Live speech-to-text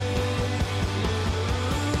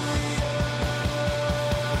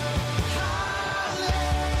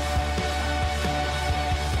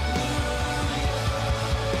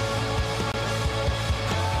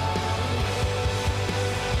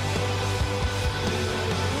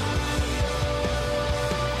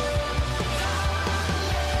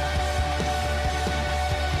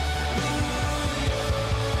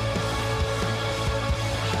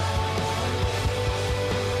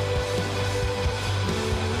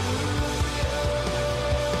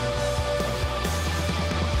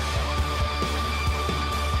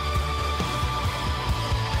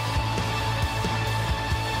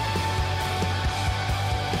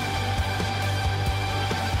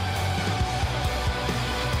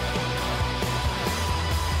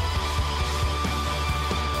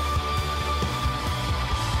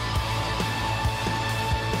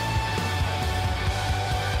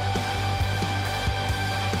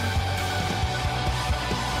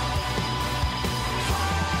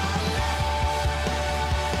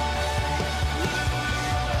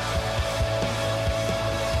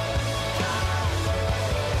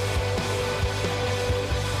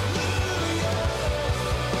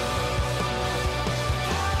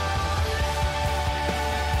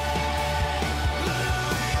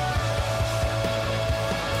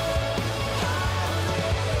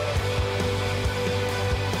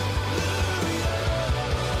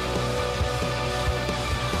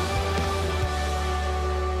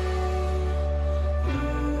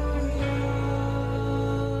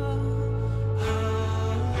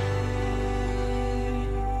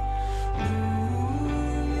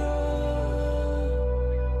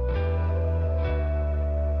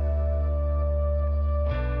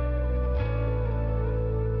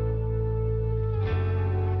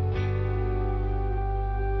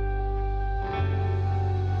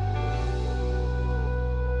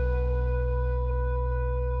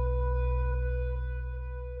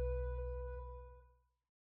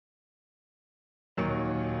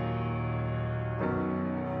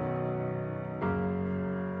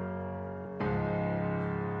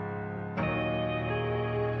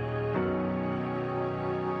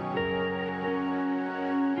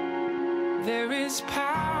There is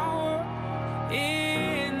power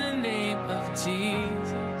in the name of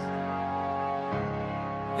Jesus.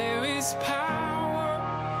 There is power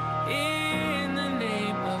in the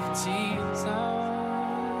name of Jesus.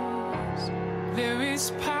 There is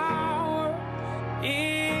power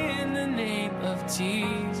in the name of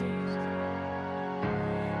Jesus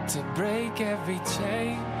to break every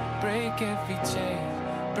chain, break every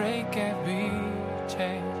chain, break every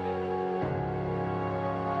chain.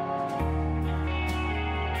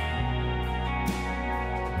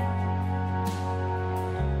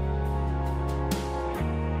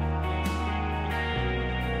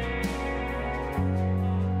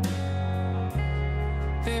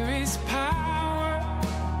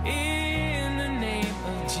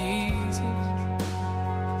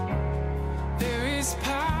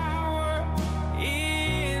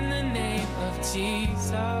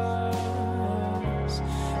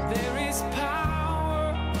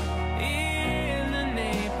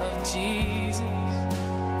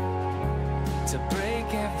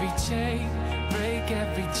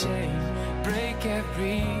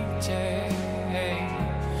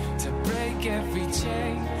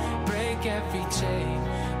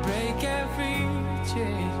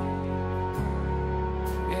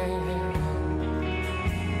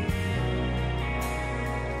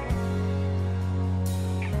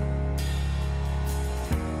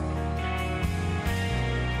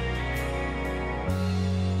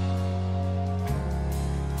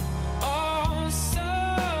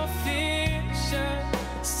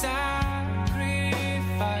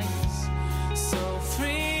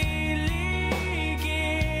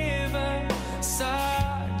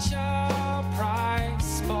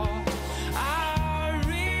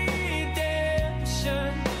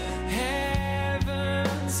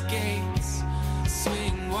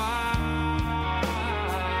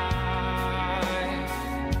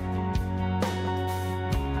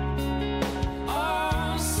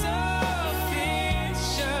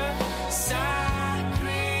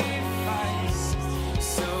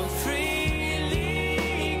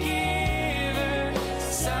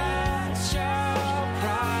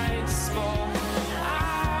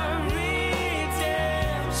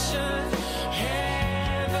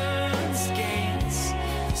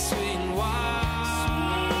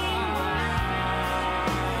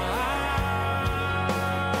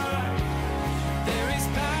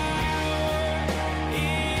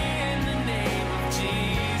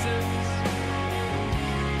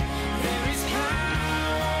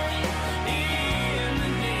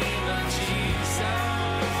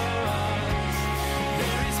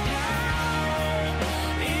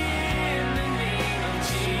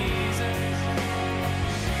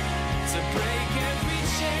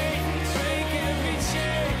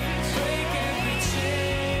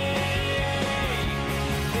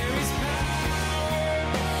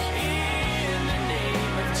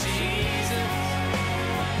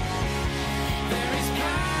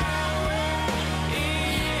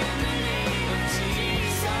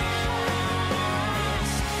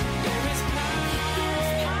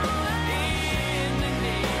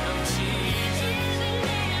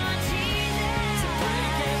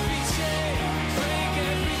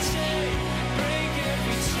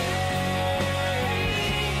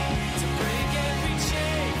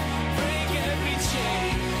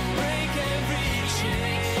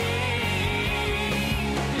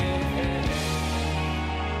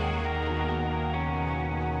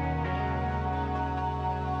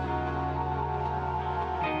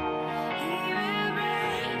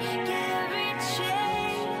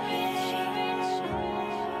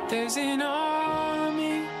 There's an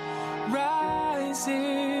army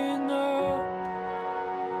rising up.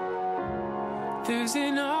 There's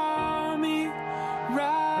an army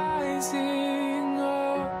rising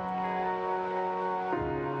up.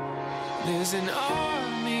 There's an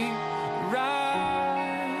army rising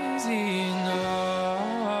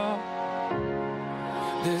up.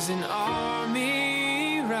 There's an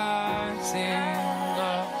army rising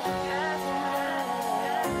up.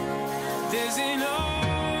 There's an army.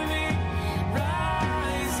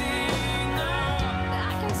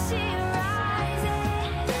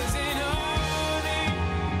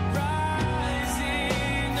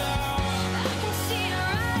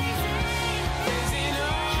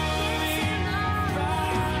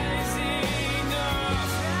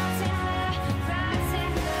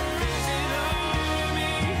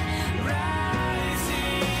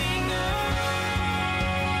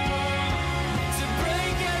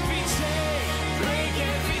 Break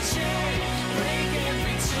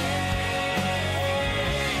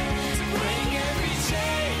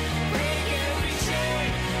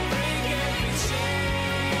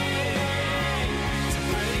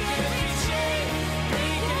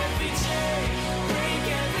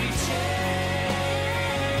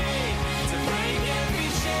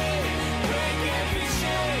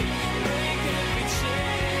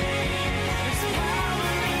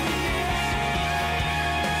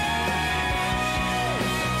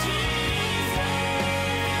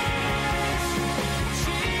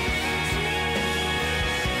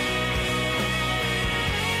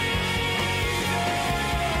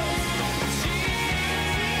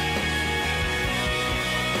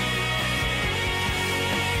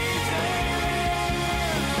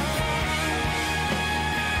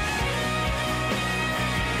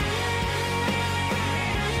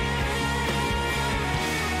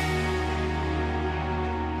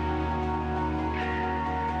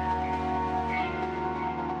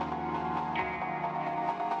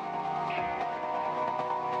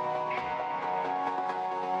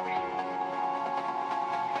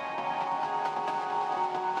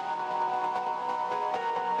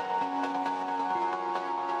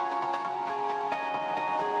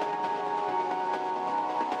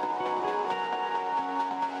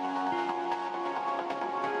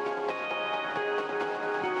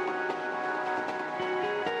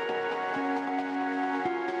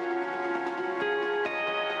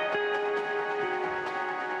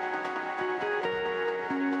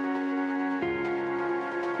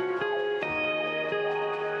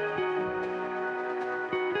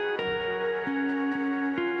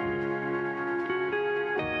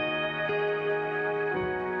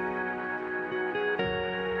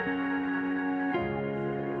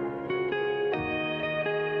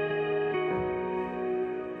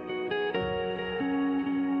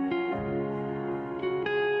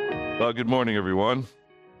Well, good morning, everyone.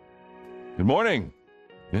 Good morning.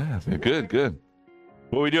 Yeah, good.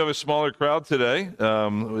 Well, we do have a smaller crowd today.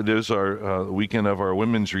 It is our weekend of our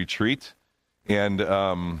women's retreat.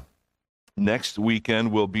 And next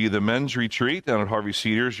weekend will be the men's retreat down at Harvey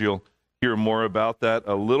Cedars. You'll hear more about that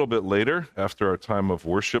a little bit later after our time of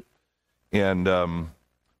worship. And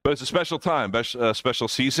but it's a special time, a special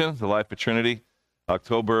season, the Life of Trinity.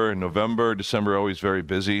 October and November, December, always very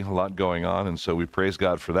busy, a lot going on, and so we praise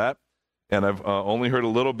God for that. And I've only heard a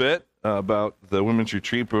little bit about the women's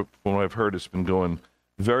retreat, but from what I've heard, it's been going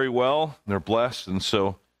very well. They're blessed, and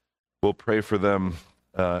so we'll pray for them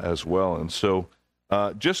as well. And so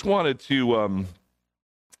just wanted to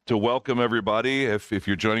welcome everybody. If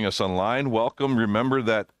you're joining us online, welcome. Remember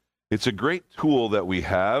that it's a great tool that we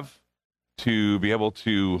have to be able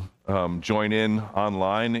to join in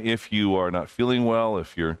online if you are not feeling well,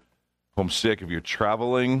 if you're homesick, if you're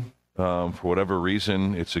traveling for whatever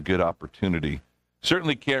reason. It's a good opportunity.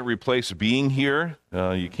 Certainly can't replace being here.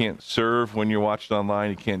 You can't serve when you're watching online.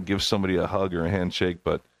 You can't give somebody a hug or a handshake,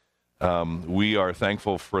 but we are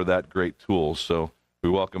thankful for that great tool. So we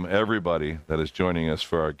welcome everybody that is joining us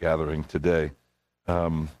for our gathering today.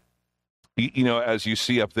 You know, as you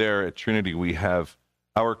see up there at Trinity, we have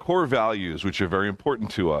our core values, which are very important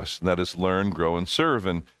to us, and that is learn, grow, and serve.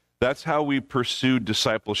 And that's how we pursue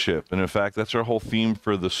discipleship. And in fact, that's our whole theme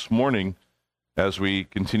for this morning as we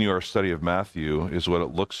continue our study of Matthew, is what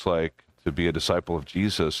it looks like to be a disciple of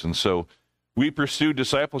Jesus. And so we pursue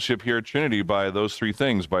discipleship here at Trinity by those three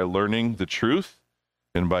things: by learning the truth,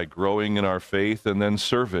 and by growing in our faith, and then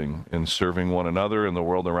serving, and serving one another and the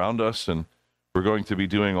world around us. And we're going to be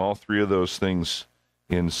doing all three of those things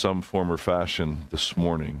in some form or fashion this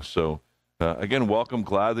morning. So again, welcome.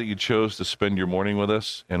 Glad that you chose to spend your morning with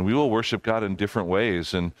us, and we will worship God in different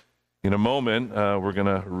ways. And in a moment, we're going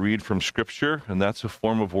to read from Scripture, and that's a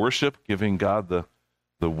form of worship, giving God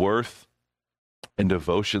the worth and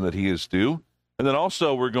devotion that he is due. And then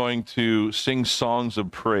also we're going to sing songs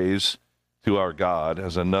of praise to our God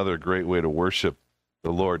as another great way to worship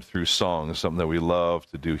the Lord through song, something that we love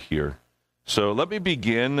to do here. So let me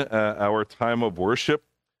begin our time of worship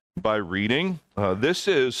by reading. This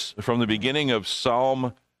is from the beginning of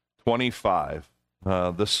Psalm 25.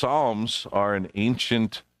 The Psalms are an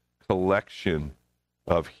ancient collection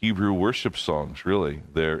of Hebrew worship songs, really.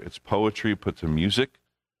 It's poetry put to music.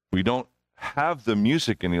 We don't have the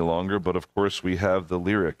music any longer, but of course we have the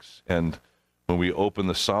lyrics. And when we open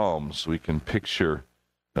the Psalms, we can picture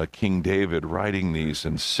King David writing these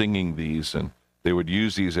and singing these, and they would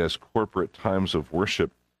use these as corporate times of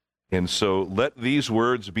worship. And so let these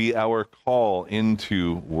words be our call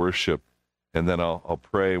into worship. And then I'll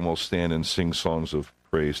pray, and we'll stand and sing songs of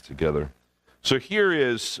praise together. So here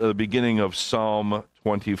is the beginning of Psalm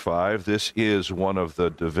 25. This is one of the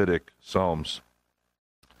Davidic Psalms.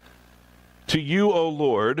 To you, O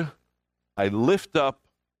Lord, I lift up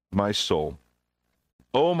my soul.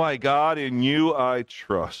 O my God, in you I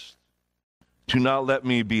trust. Do not let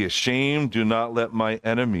me be ashamed. Do not let my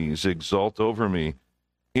enemies exult over me.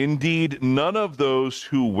 Indeed, none of those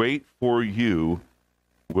who wait for you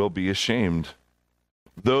will be ashamed.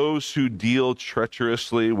 Those who deal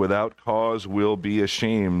treacherously without cause will be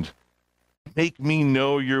ashamed. Make me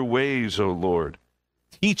know your ways, O Lord.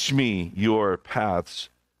 Teach me your paths.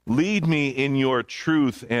 Lead me in your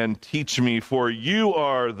truth and teach me, for you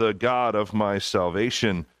are the God of my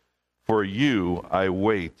salvation. For you I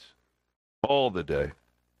wait all the day.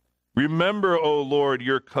 Remember, O Lord,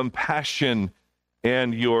 your compassion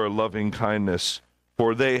and your loving kindness,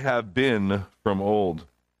 for they have been from old.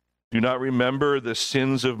 Do not remember the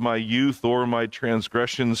sins of my youth or my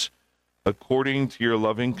transgressions. According to your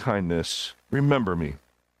loving kindness, remember me.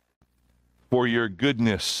 For your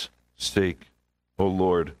goodness' sake, O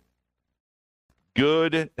Lord.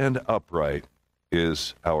 Good and upright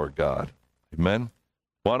is our God. Amen.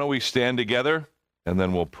 Why don't we stand together, and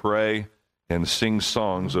then we'll pray and sing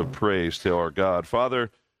songs of praise to our God.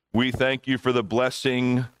 Father, we thank you for the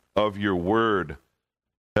blessing of your word.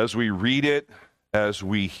 As we read it, as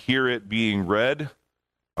we hear it being read,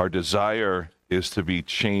 our desire is to be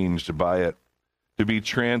changed by it, to be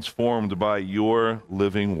transformed by your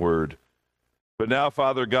living word. But now,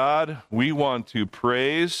 Father God, we want to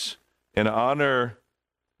praise and honor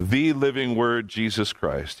the living word, Jesus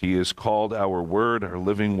Christ. He is called our word, our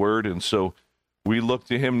living word, and so we look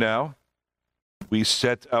to him now. We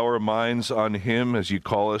set our minds on him as you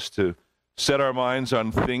call us to set our minds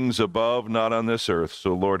on things above, not on this earth.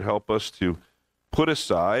 So, Lord, help us to put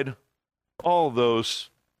aside all those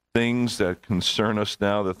things that concern us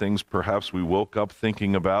now, the things perhaps we woke up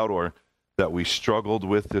thinking about or that we struggled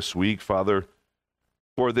with this week. Father,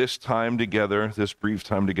 for this time together, this brief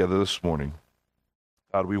time together this morning.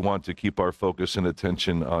 God, we want to keep our focus and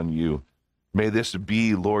attention on you. May this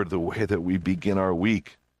be, Lord, the way that we begin our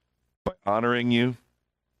week, by honoring you,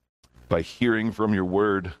 by hearing from your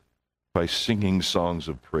word, by singing songs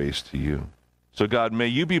of praise to you. So God, may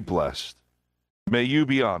you be blessed, may you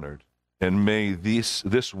be honored, and may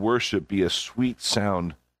this worship be a sweet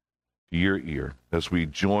sound to your ear as we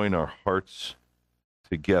join our hearts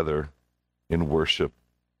together in worship.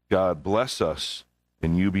 God, bless us,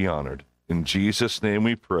 and you be honored. In Jesus' name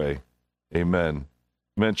we pray. Amen.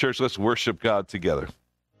 Amen. Church, let's worship God together.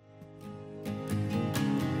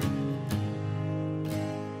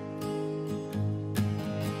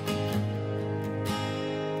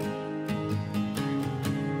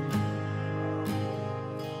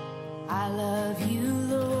 I love you,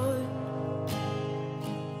 Lord.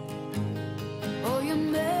 Oh, your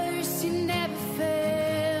mercy never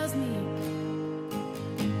fails me.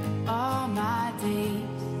 All my days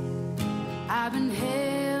I've been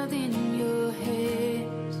held in your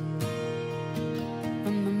hands.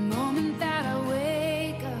 From the moment that I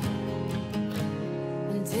wake up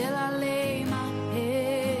until I lay my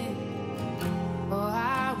head, oh,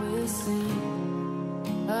 I will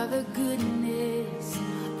sing of the goodness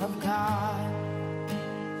of God.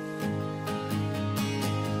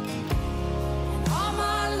 And all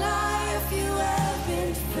my life you have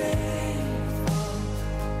been faithful.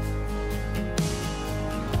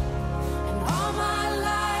 And all my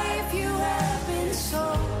life you have been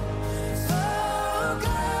so, so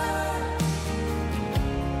good.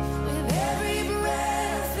 With every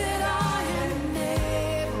breath that I am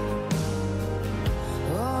able,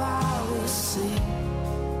 oh, I will sing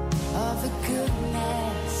of the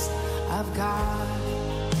goodness of God.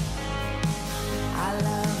 I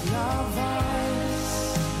love your voice.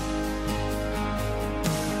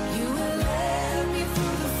 You will lead me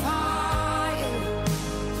through the fire,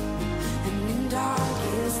 and in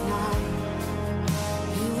darkest night,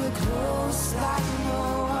 you were close like no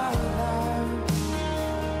other.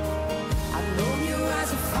 I've known you as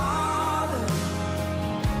a father,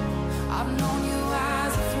 I've known you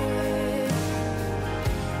as a friend,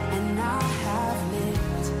 and I have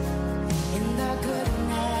lived in the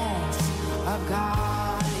goodness of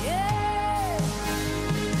God, yeah.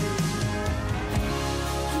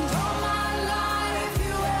 And all my life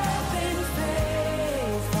you have been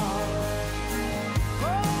faithful.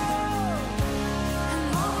 Oh, and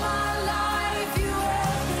all my life you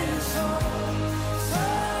have been so, so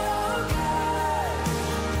good.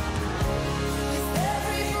 With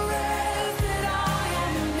every breath that I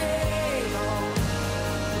am able,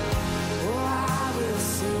 oh, I will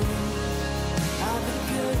sing of the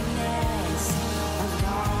goodness of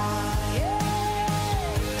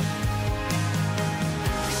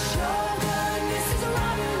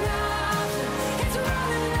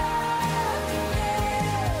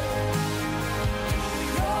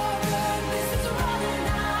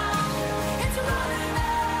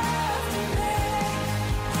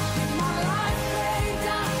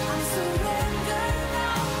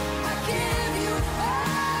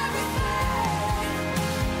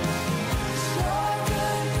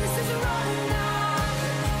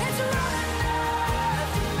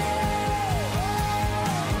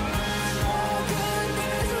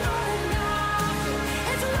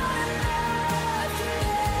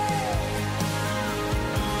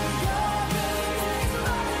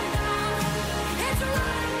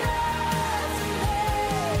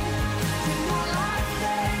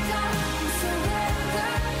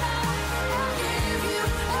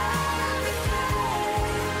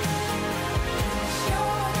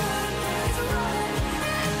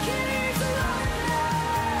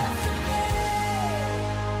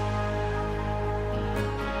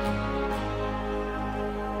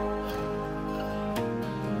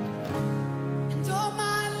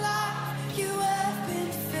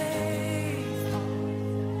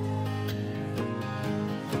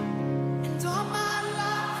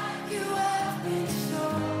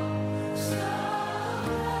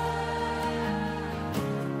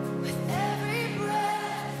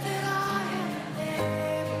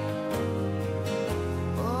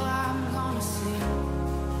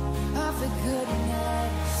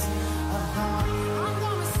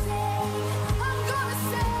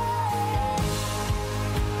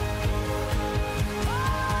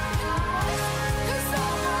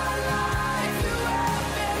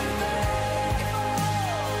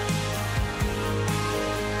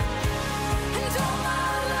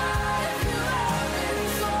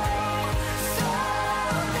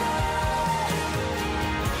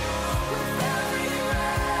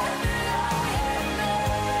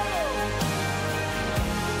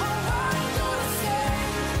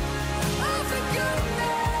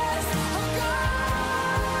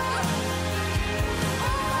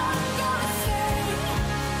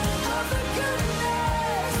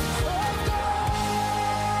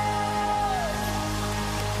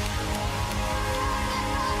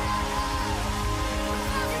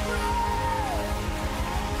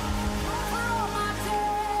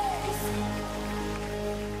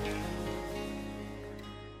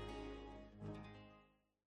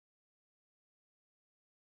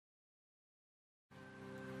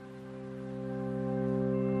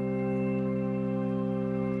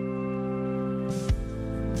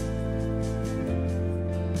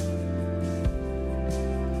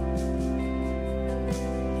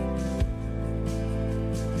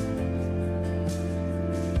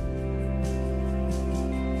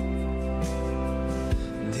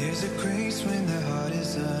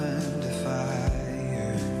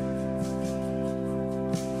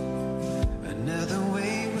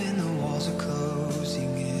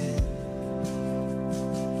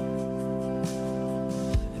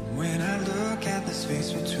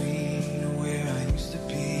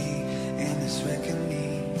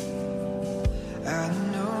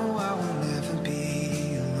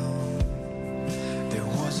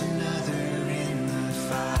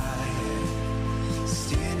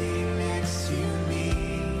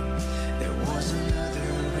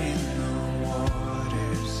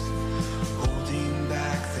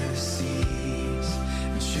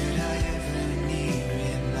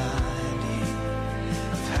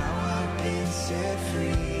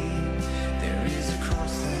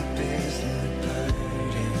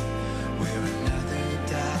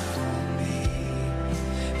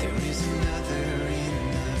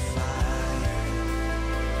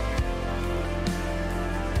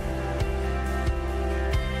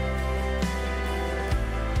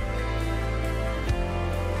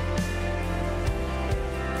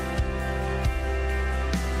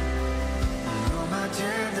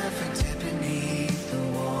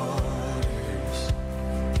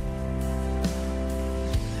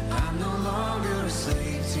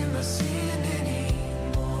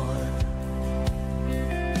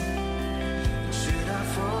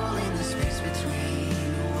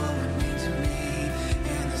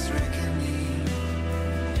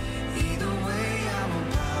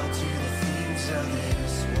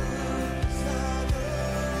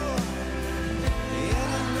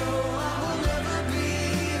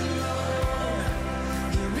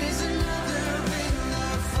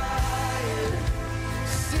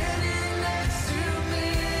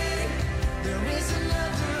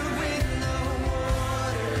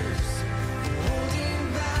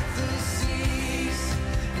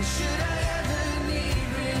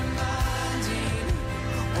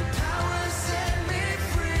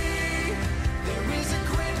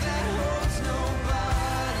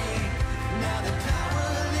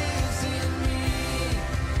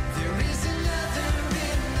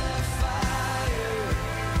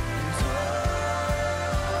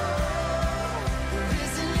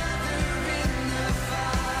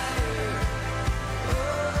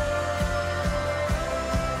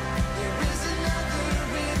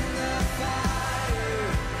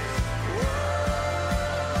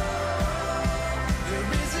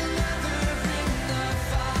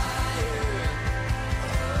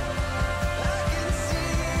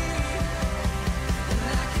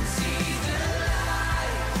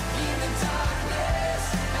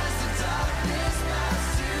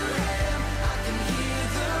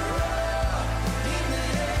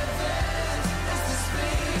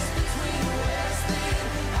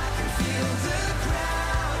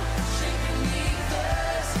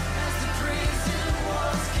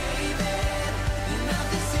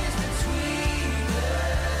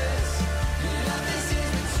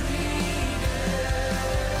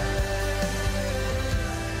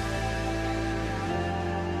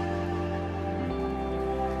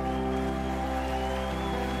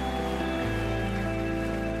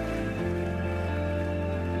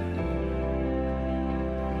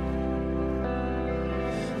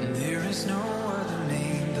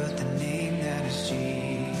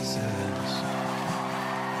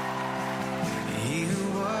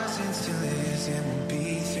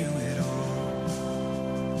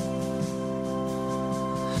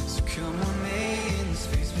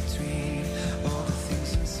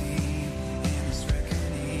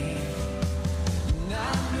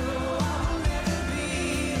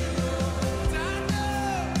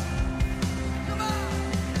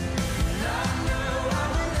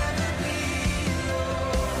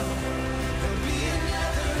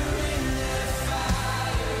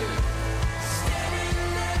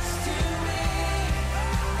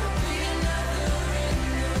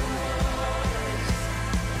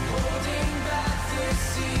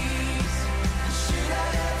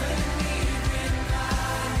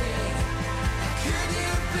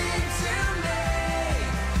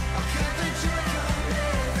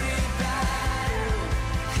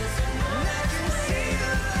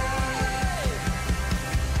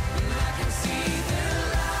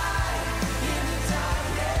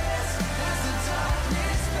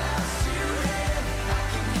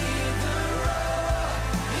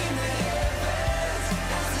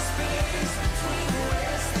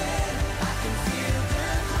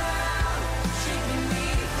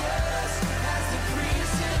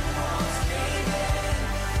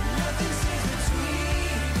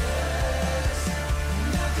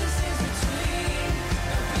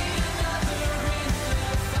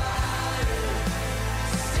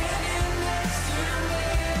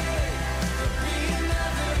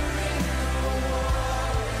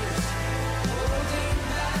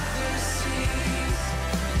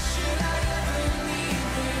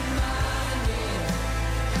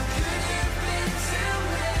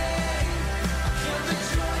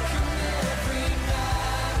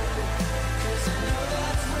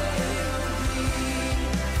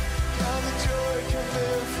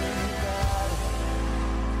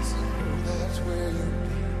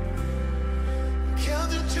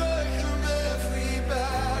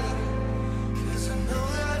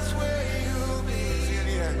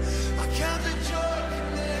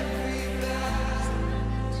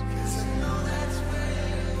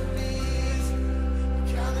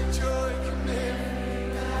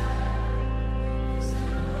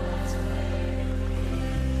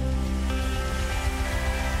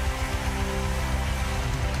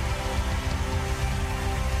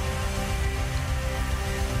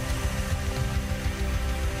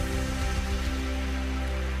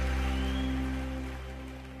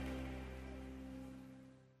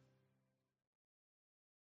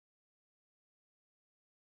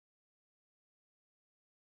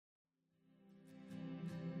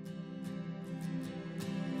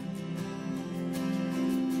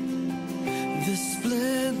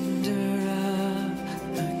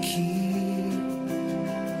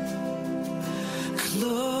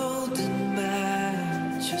clothed in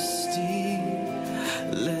majesty.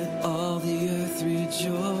 Let all the earth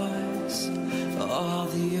rejoice, all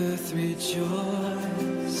the earth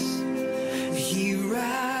rejoice. He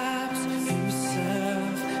wraps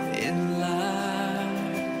himself in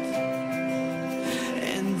light,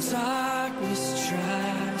 and darkness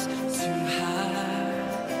tries to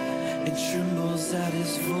hide. It trembles at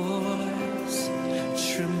his voice,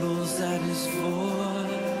 trembles at his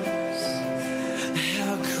voice.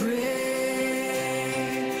 How great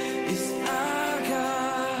is our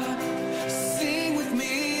God? Sing with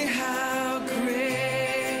me, how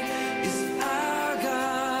great is our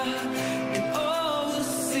God? And all will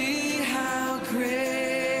see how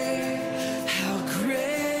great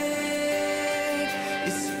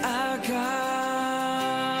is our God.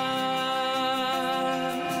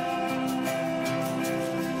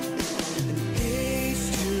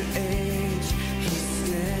 Age to age he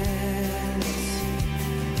stands,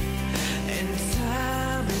 and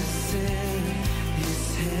time is in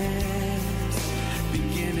his hands.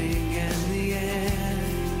 Beginning and the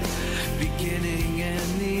end, beginning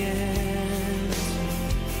and the end.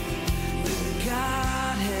 The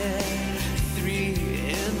Godhead, three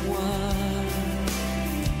in one.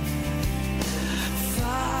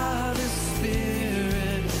 Father,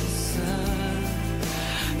 Spirit, and Son.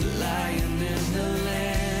 The Lion and the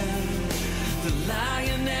Lamb, the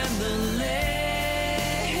Lion and the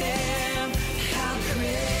Lamb. How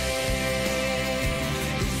great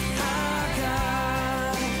is our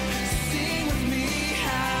God? Sing with me,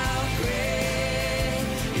 how great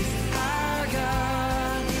is our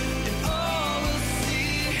God? And all will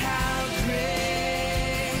see how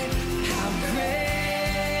great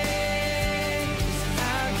is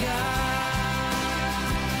our God.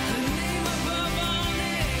 The name above all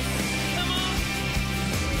names, come on.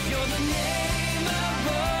 You're the name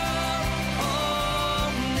above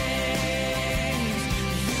all names.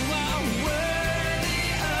 You are worthy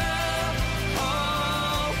of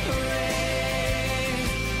all praise.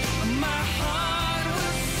 My heart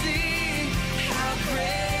will sing how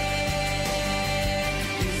great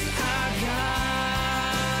is our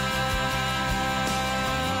God.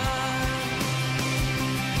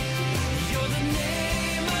 You're the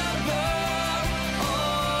name above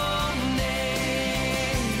all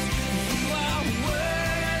names. You are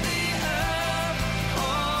worthy of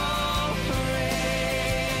all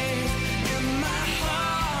praise. And my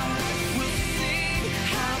heart will sing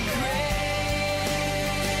how great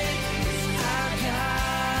is our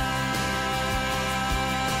God.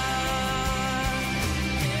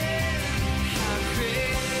 How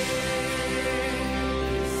great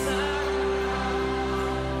is our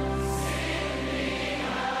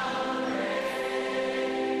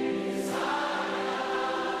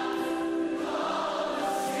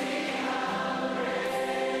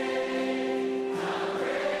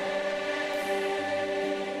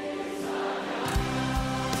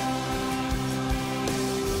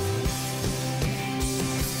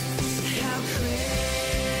How great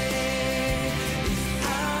is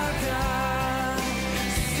our God?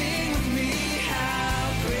 Sing with me,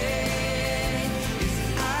 how great is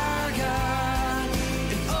our God?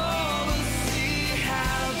 And all will see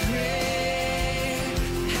how great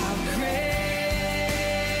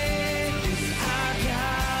is our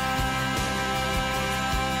God.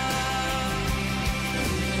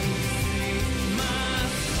 My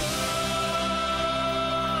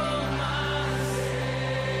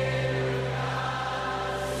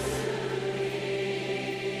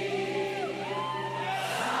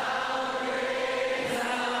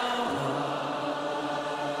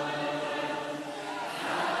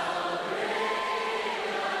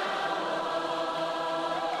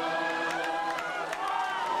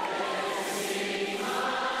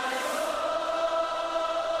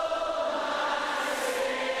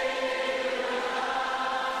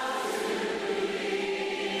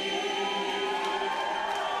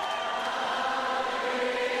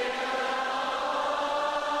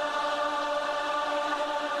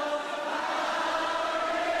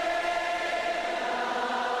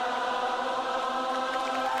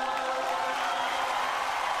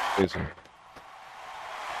Praise him.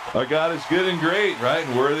 Our God is good and great, right?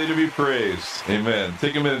 And worthy to be praised. Amen.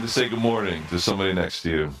 Take a minute to say good morning to somebody next to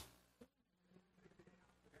you.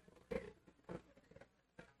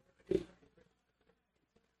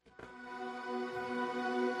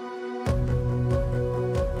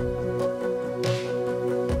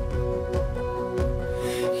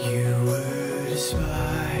 You were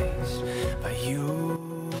despised by your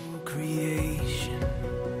creation,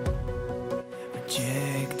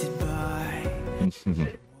 rejected by the ones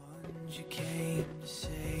you came to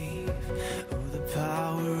save. Oh, the power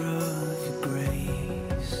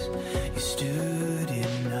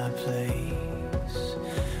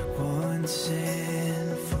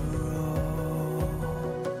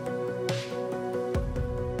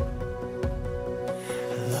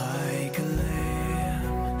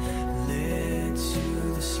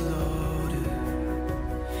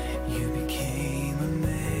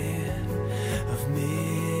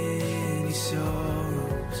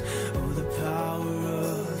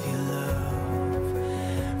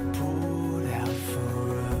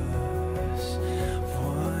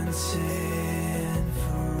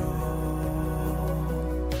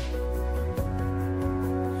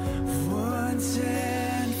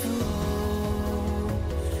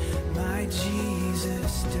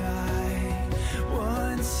die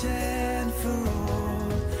once and for all.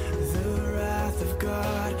 The wrath of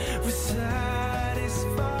God was satisfied.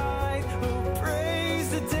 Oh, praise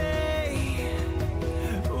the day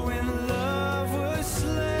when love was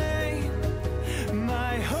slain.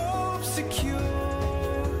 My hope secure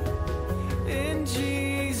in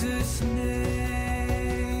Jesus'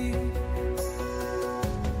 name.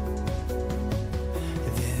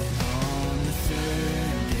 Then on the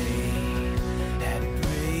third day, at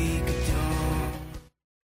break of dawn.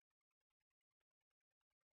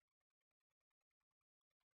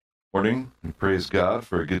 Morning. We praise God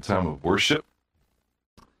for a good time of worship.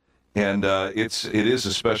 And it is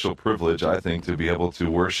a special privilege, I think, to be able to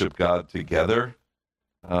worship God together.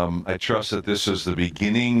 I trust that this is the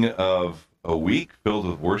beginning of a week filled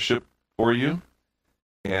with worship for you.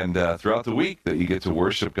 And throughout the week that you get to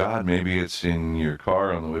worship God, maybe it's in your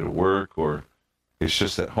car on the way to work, or it's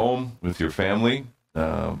just at home with your family.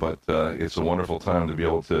 But it's a wonderful time to be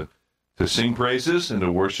able to sing praises and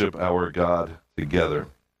to worship our God together.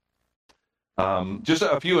 Just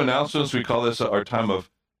a few announcements. We call this our time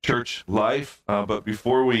of church life. But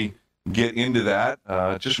before we get into that,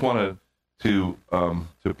 just wanted to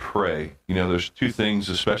pray. You know, there's two things,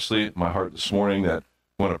 especially in my heart this morning, that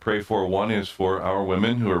I want to pray for. One is for our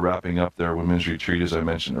women who are wrapping up their women's retreat, as I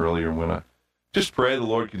mentioned earlier. I want to just pray the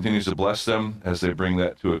Lord continues to bless them as they bring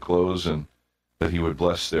that to a close, and that He would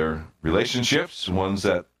bless their relationships, ones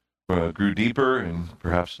that grew deeper and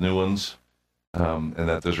perhaps new ones. And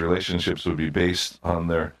that those relationships would be based on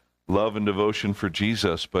their love and devotion for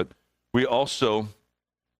Jesus. But we also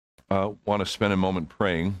want to spend a moment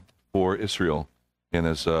praying for Israel. And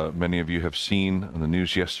as many of you have seen on the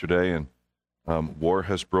news yesterday, and war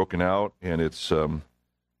has broken out, and it's, we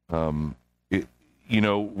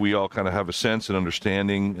all kind of have a sense and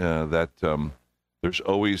understanding that there's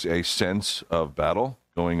always a sense of battle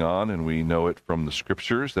going on, and we know it from the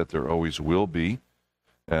scriptures that there always will be,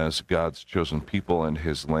 as God's chosen people and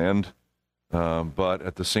His land. But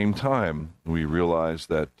at the same time, we realize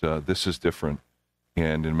that this is different,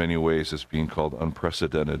 and in many ways it's being called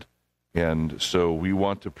unprecedented. And so we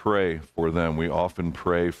want to pray for them. We often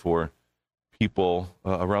pray for people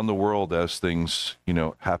around the world as things,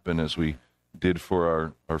 happen, as we did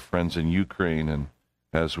for our friends in Ukraine, and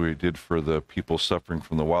as we did for the people suffering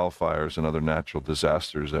from the wildfires and other natural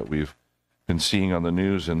disasters that we've been seeing on the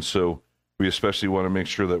news. And so we especially want to make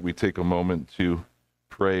sure that we take a moment to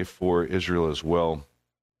pray for Israel as well.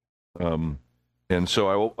 And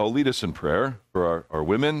so I'll lead us in prayer for our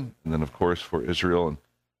women, and then, of course, for Israel. And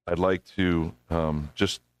I'd like to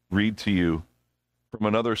just read to you from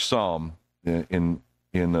another psalm in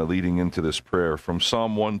leading into this prayer, from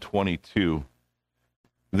Psalm 122.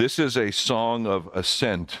 This is a song of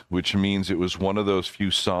ascent, which means it was one of those few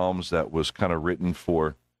psalms that was kind of written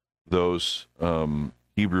for those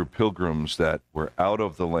Hebrew pilgrims that were out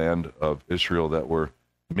of the land of Israel, that were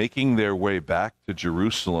making their way back to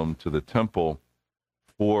Jerusalem, to the temple,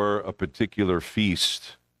 for a particular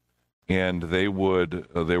feast. And they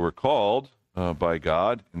were called by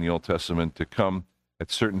God in the Old Testament to come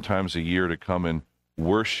at certain times a year to come and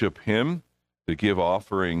worship Him, to give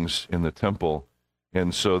offerings in the temple.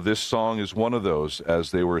 And so this song is one of those,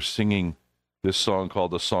 as they were singing this song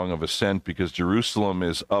called the Song of Ascent, because Jerusalem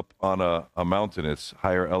is up on a mountain. It's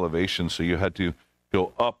higher elevation, so you had to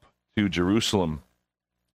go up to Jerusalem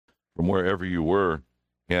from wherever you were.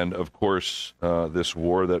 And, of course, this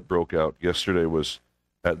war that broke out yesterday was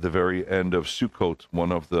at the very end of Sukkot,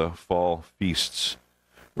 one of the fall feasts,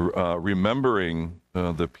 remembering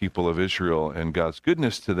the people of Israel and God's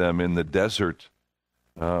goodness to them in the desert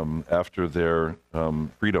after their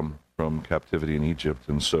freedom from captivity in Egypt.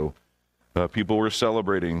 And so people were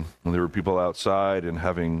celebrating, and there were people outside and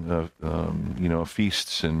having,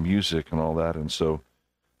 feasts and music and all that. And so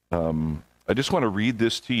I just want to read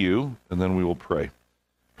this to you, and then we will pray.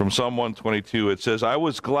 From Psalm 122, it says, "I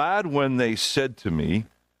was glad when they said to me,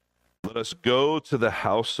 'Let us go to the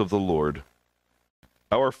house of the Lord.'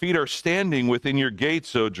 Our feet are standing within your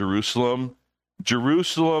gates, O Jerusalem,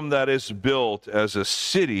 Jerusalem that is built as a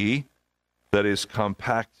city that is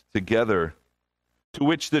compact together, to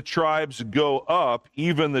which the tribes go up,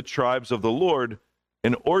 even the tribes of the Lord,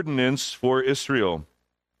 an ordinance for Israel,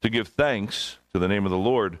 to give thanks to the name of the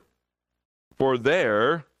Lord. For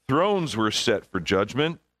there thrones were set for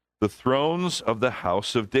judgment, the thrones of the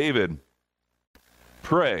house of David.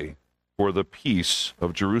 Pray for the peace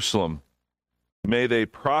of Jerusalem. May they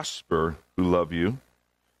prosper who love you.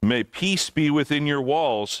 May peace be within your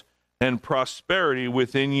walls and prosperity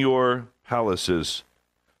within your palaces.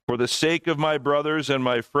 For the sake of my brothers and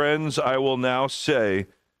my friends, I will now say,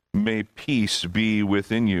 may peace be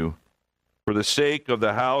within you. For the sake of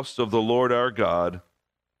the house of the Lord our God,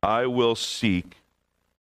 I will seek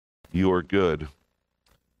your good.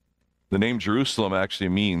 The name Jerusalem actually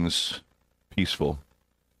means peaceful.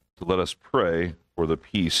 So let us pray for the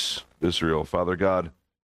peace of Israel. Father God,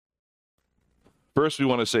 first we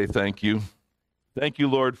want to say thank you. Thank you,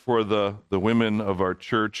 Lord, for the women of our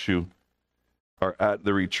church who are at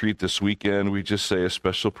the retreat this weekend. We just say a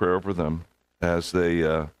special prayer over them as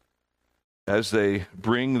they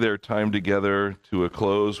bring their time together to a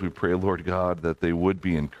close. We pray, Lord God, that they would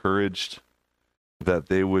be encouraged, that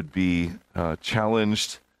they would be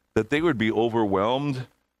challenged, that they would be overwhelmed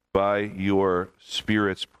by your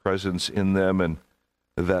Spirit's presence in them, and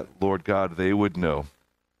that, Lord God, they would know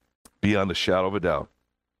beyond a shadow of a doubt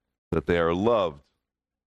that they are loved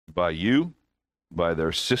by you, by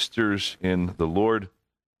their sisters in the Lord,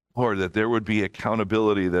 Lord, that there would be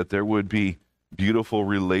accountability, that there would be beautiful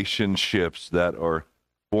relationships that are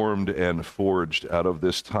formed and forged out of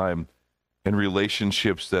this time, and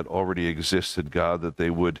relationships that already existed, God, that they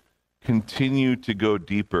would continue to go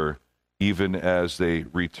deeper even as they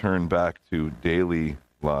return back to daily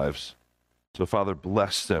lives. So, Father,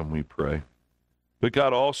 bless them, we pray. But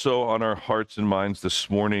God, also on our hearts and minds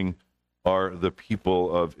this morning are the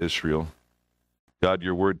people of Israel. God,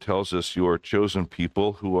 your word tells us you are chosen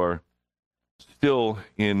people who are still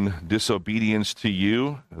in disobedience to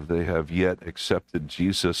you. They have yet accepted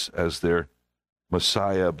Jesus as their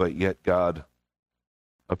Messiah, but yet, God,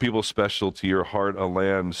 a people special to your heart, a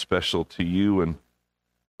land special to you, and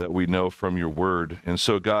that we know from your word. And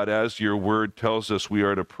so, God, as your word tells us, we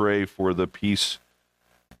are to pray for the peace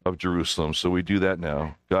of Jerusalem. So we do that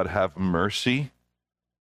now. God, have mercy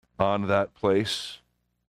on that place.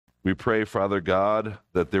 We pray, Father God,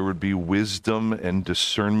 that there would be wisdom and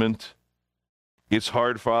discernment. It's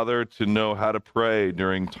hard, Father, to know how to pray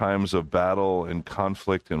during times of battle and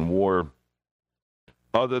conflict and war,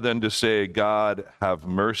 other than to say, God, have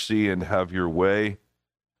mercy and have your way.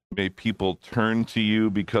 May people turn to you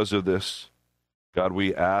because of this. God,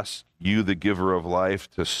 we ask you, the giver of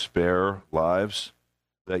life, to spare lives,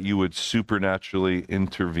 that you would supernaturally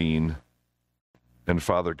intervene. And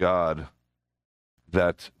Father God,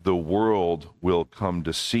 that the world will come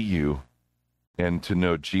to see you and to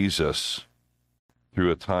know Jesus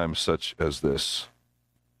through a time such as this.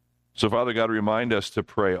 So, Father God, remind us to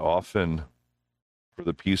pray often for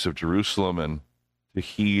the peace of Jerusalem and to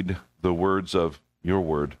heed the words of your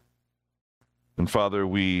word. And Father,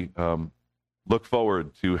 we look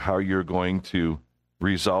forward to how you're going to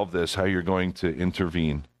resolve this, how you're going to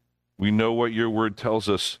intervene. We know what your word tells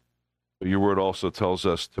us, but your word also tells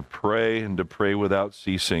us to pray and to pray without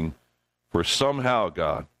ceasing, for somehow,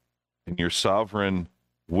 God, in your sovereign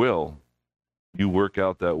will, you work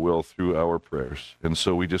out that will through our prayers. And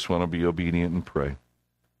so we just want to be obedient and pray.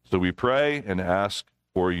 So we pray and ask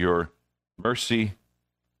for your mercy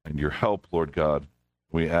and your help, Lord God.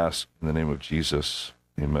 We ask in the name of Jesus.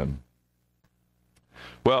 Amen.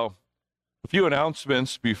 Well, a few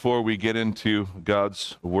announcements before we get into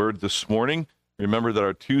God's word this morning. Remember that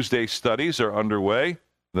our Tuesday studies are underway.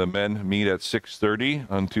 The men meet at 6:30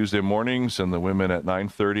 on Tuesday mornings and the women at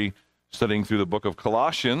 9:30, studying through the book of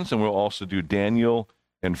Colossians. And we'll also do Daniel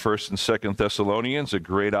and 1st and 2nd Thessalonians, a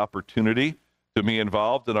great opportunity to be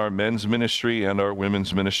involved in our men's ministry and our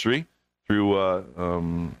women's ministry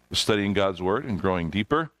through studying God's word and growing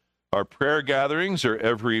deeper. Our prayer gatherings are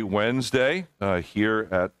every Wednesday here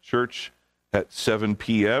at church at 7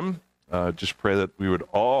 p.m. Just pray that we would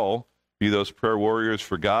all be those prayer warriors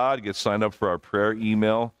for God. Get signed up for our prayer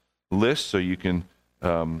email list so you can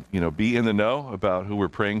be in the know about who we're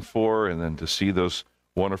praying for, and then to see those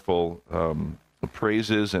wonderful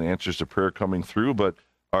praises and answers to prayer coming through. But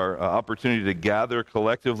our opportunity to gather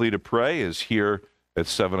collectively to pray is here at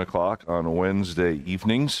 7 o'clock on Wednesday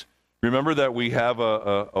evenings. Remember that we have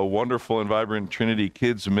a wonderful and vibrant Trinity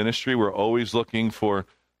Kids ministry. We're always looking for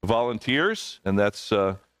volunteers, and that's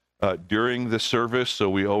during the service. So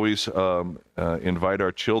we always invite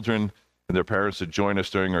our children and their parents to join us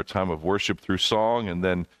during our time of worship through song, and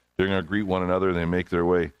then during our greet one another, they make their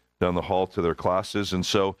way down the hall to their classes. And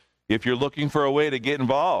so if you're looking for a way to get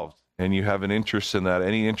involved and you have an interest in that,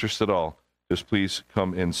 any interest at all, just please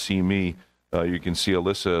come and see me. You can see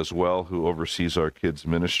Alyssa as well, who oversees our kids'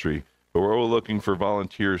 ministry. But we're all looking for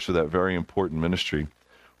volunteers for that very important ministry.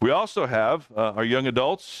 We also have our young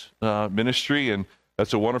adults ministry, and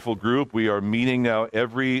that's a wonderful group. We are meeting now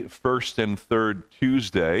every first and third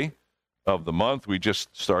Tuesday of the month. We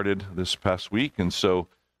just started this past week, and so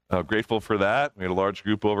grateful for that. We had a large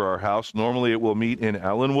group over our house. Normally it will meet in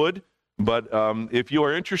Allenwood. But if you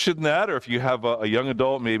are interested in that, or if you have a young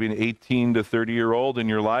adult, maybe an 18 to 30-year-old in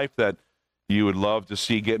your life that you would love to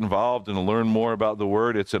see get involved and learn more about the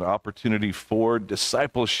Word, it's an opportunity for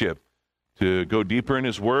discipleship, to go deeper in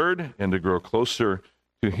His Word and to grow closer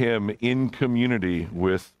to Him in community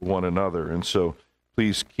with one another. And so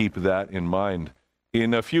please keep that in mind.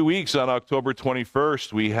 In a few weeks, on October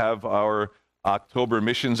 21st, we have our October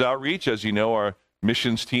missions outreach. As you know, our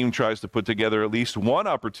missions team tries to put together at least one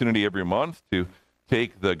opportunity every month to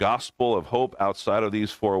take the gospel of hope outside of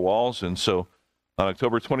these four walls. And so on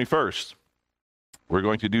October 21st, we're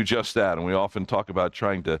going to do just that. And we often talk about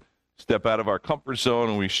trying to step out of our comfort zone.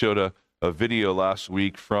 And we showed a video last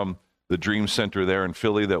week from the Dream Center there in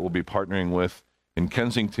Philly that we'll be partnering with. In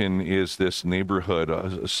Kensington is this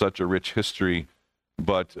neighborhood, such a rich history,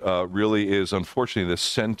 but really is unfortunately the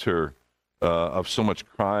center of so much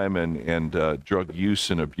crime and drug use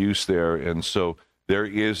and abuse there. And so there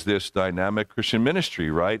is this dynamic Christian ministry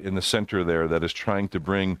right in the center there that is trying to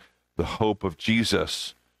bring the hope of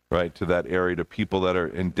Jesus right to that area, to people that are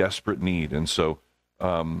in desperate need. And so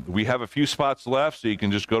we have a few spots left, so you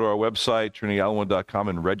can just go to our website, trinityallenwood.com,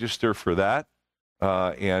 and register for that.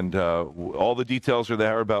 And all the details are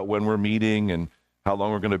there about when we're meeting and how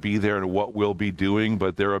long we're going to be there and what we'll be doing.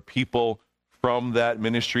 But there are people from that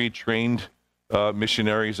ministry, trained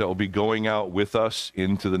missionaries that will be going out with us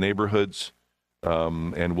into the neighborhoods,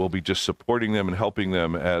 and we'll be just supporting them and helping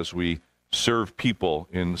them as we serve people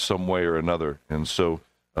in some way or another. And so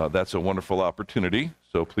that's a wonderful opportunity.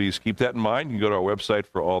 So please keep that in mind. You can go to our website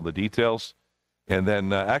for all the details. And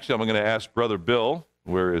then actually, I'm going to ask Brother Bill,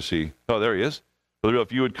 where is he? Oh, there he is. Brother Bill,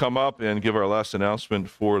 if you would come up and give our last announcement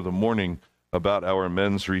for the morning about our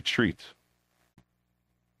men's retreat.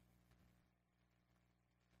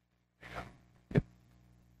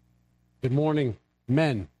 Good morning,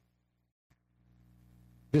 men.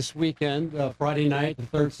 This weekend, Friday night, the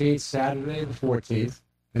 13th, Saturday, the 14th,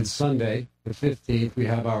 and Sunday, the 15th, we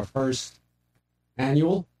have our first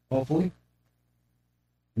annual, hopefully,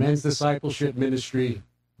 Men's Discipleship Ministry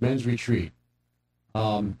Men's Retreat.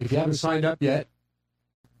 If you haven't signed up yet,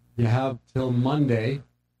 you have till Monday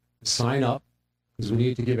to sign up, because we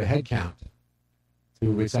need to give a head count.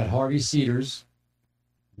 It's at Harvey Cedars,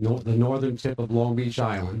 the northern tip of Long Beach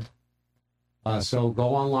Island. So go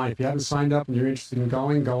online. If you haven't signed up and you're interested in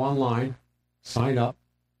going, go online, sign up.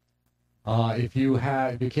 If you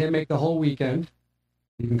can't make the whole weekend,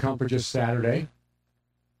 you can come for just Saturday,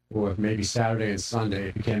 or maybe Saturday and Sunday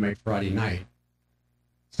if you can't make Friday night.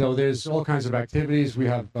 So there's all kinds of activities. We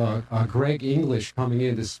have Greg English coming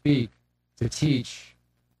in to speak, to teach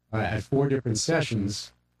at 4 different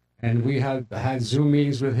sessions. And we have had Zoom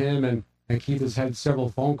meetings with him, and Keith has had several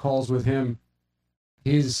phone calls with him.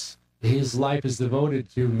 His life is devoted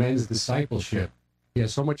to men's discipleship. He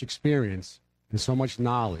has so much experience and so much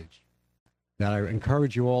knowledge that I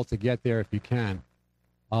encourage you all to get there if you can.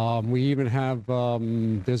 We even have,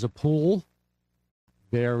 there's a pool.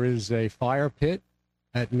 There is a fire pit.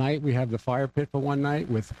 At night, we have the fire pit for one night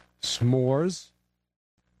with s'mores.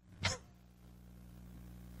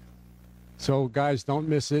 So, guys, don't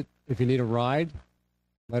miss it. If you need a ride,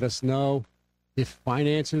 let us know. If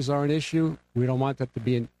finances are an issue, we don't want that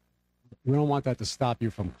to stop you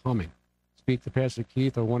from coming. Speak to Pastor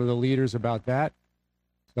Keith or one of the leaders about that.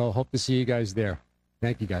 So, hope to see you guys there.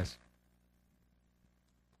 Thank you, guys.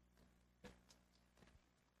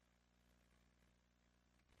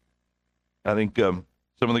 I think some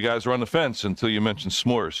of the guys were on the fence until you mentioned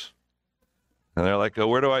s'mores. And they're like, oh,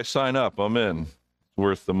 where do I sign up? I'm in. It's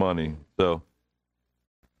worth the money. So,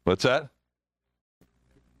 what's that?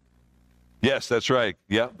 Yes, that's right.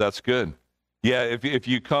 Yeah, that's good. Yeah, if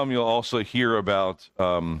you come, you'll also hear about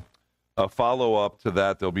a follow-up to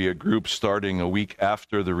that. There'll be a group starting a week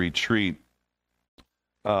after the retreat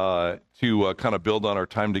to kind of build on our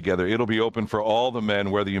time together. It'll be open for all the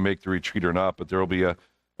men, whether you make the retreat or not, but there will be a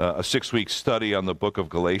 6-week study on the book of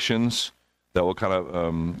Galatians that will kind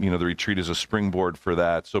of, the retreat is a springboard for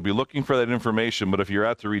that. So be looking for that information, but if you're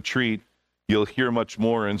at the retreat, you'll hear much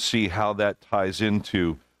more and see how that ties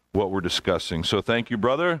into what we're discussing. So thank you,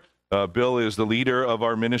 brother. Bill is the leader of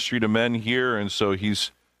our ministry to men here, and so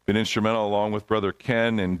he's been instrumental along with Brother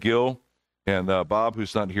Ken and Gil and Bob,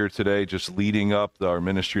 who's not here today, just leading up our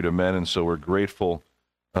ministry to men, and so we're grateful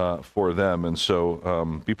for them. And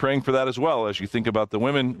so be praying for that as well as you think about the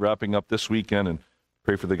women wrapping up this weekend, and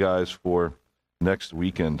pray for the guys for next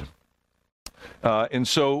weekend. And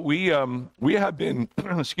so we have been,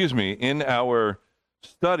 in our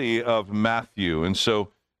study of Matthew. And so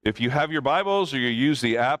if you have your Bibles or you use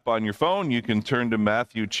the app on your phone, you can turn to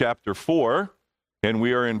Matthew chapter 4. And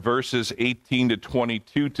we are in verses 18 to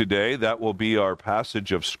 22 today. That will be our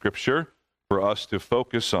passage of Scripture for us to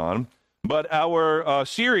focus on. But our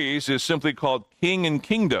series is simply called King and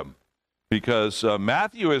Kingdom, because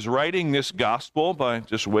Matthew is writing this gospel, by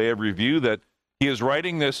just way of review, that he is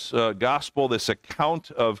writing this gospel, this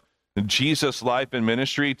account of Jesus' life and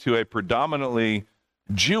ministry to a predominantly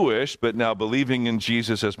Jewish, but now believing in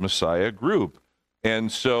Jesus as Messiah group.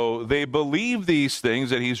 And so they believe these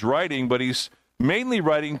things that he's writing, but he's mainly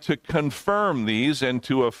writing to confirm these and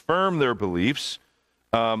to affirm their beliefs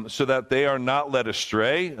so that they are not led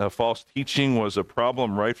astray. False teaching was a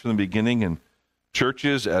problem right from the beginning in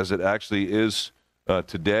churches, as it actually is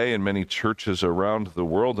today in many churches around the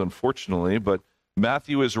world, unfortunately. But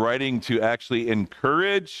Matthew is writing to actually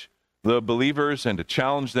encourage the believers and to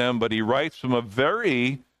challenge them, but he writes from a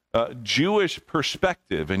very Jewish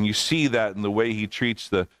perspective, and you see that in the way he treats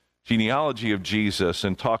the genealogy of Jesus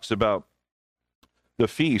and talks about the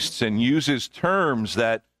feasts and uses terms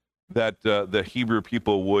that the Hebrew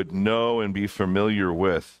people would know and be familiar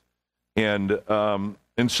with. And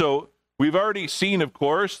so we've already seen, of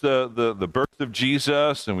course, the birth of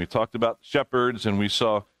Jesus, and we talked about the shepherds, and we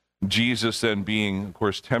saw Jesus then being, of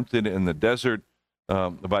course, tempted in the desert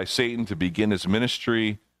by Satan to begin his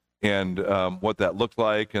ministry, and what that looked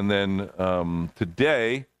like. And then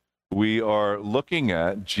today we are looking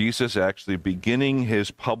at Jesus actually beginning his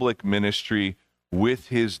public ministry with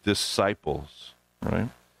his disciples, right?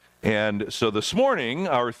 And so this morning,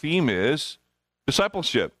 our theme is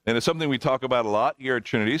discipleship. And it's something we talk about a lot here at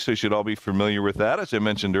Trinity, so you should all be familiar with that. As I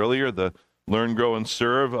mentioned earlier, the learn, grow, and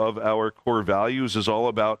serve of our core values is all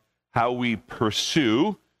about how we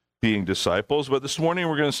pursue being disciples. But this morning,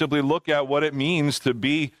 we're going to simply look at what it means to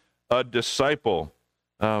be a disciple.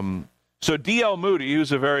 So D.L. Moody,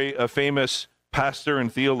 who's a famous pastor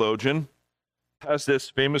and theologian, has this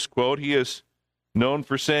famous quote. He is known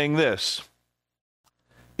for saying this: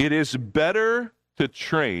 "It is better to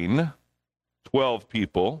train 12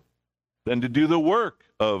 people than to do the work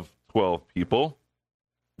of 12 people,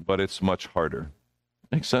 but it's much harder."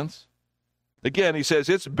 Make sense? Again, he says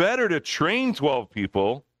it's better to train 12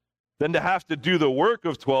 people than to have to do the work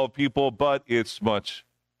of 12 people, but it's much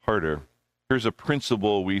harder. Here's a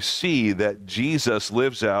principle we see that Jesus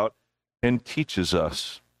lives out and teaches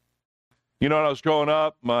us. You know, when I was growing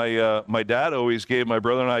up, my dad always gave my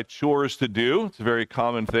brother and I chores to do. It's a very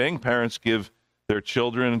common thing. Parents give their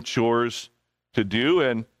children chores to do.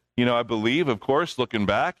 And, you know, I believe, of course, looking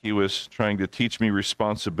back, he was trying to teach me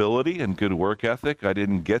responsibility and good work ethic. I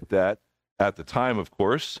didn't get that at the time, of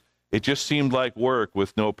course. It just seemed like work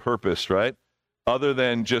with no purpose, right? Other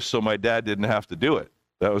than just so my dad didn't have to do it.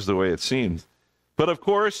 That was the way it seemed. But, of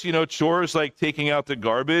course, you know, chores like taking out the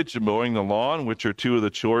garbage and mowing the lawn, which are two of the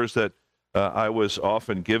chores that I was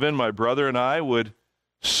often given. My brother and I would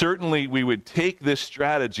take this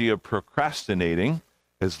strategy of procrastinating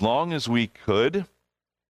as long as we could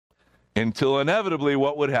until inevitably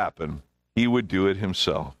what would happen? He would do it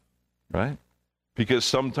himself, right? Because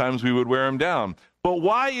sometimes we would wear him down. But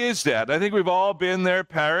why is that? I think we've all been there,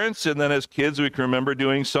 parents, and then as kids we can remember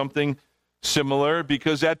doing something similar,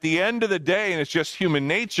 because at the end of the day, and it's just human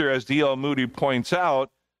nature, as D.L. Moody points out,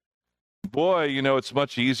 boy, you know, it's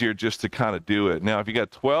much easier just to kind of do it. Now, if you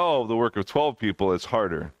got 12, the work of 12 people, it's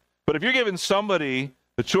harder. But if you're giving somebody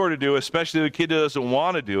a chore to do, especially the kid that doesn't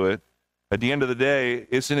want to do it, at the end of the day,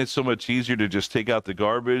 isn't it so much easier to just take out the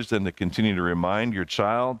garbage than to continue to remind your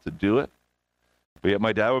child to do it? But yet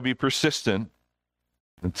my dad would be persistent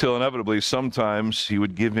until inevitably sometimes he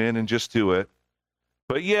would give in and just do it.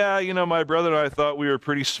 But yeah, you know, my brother and I thought we were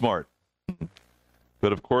pretty smart.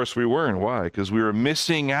 But of course we weren't. Why? Because we were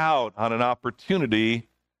missing out on an opportunity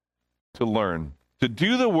to learn, to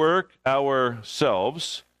do the work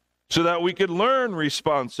ourselves so that we could learn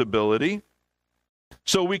responsibility,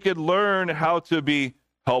 so we could learn how to be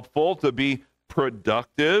helpful, to be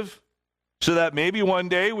productive, so that maybe one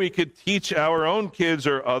day we could teach our own kids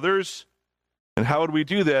or others. And how would we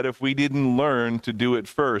do that if we didn't learn to do it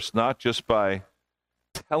first, not just by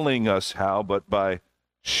telling us how, but by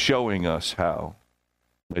showing us how?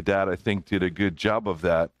 My dad, I think, did a good job of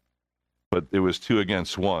that, but it was 2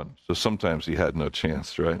 against 1. So sometimes he had no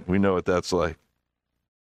chance, right? We know what that's like.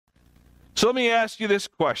 So let me ask you this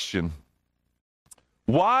question.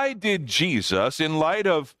 Why did Jesus, in light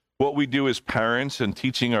of what we do as parents and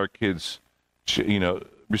teaching our kids, you know,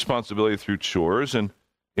 responsibility through chores, and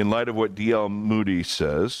in light of what D.L. Moody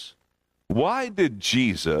says, why did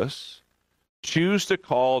Jesus choose to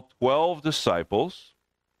call 12 disciples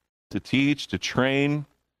to teach, to train,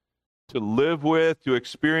 to live with, to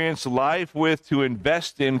experience life with, to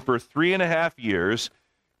invest in for 3.5 years,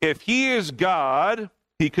 if he is God,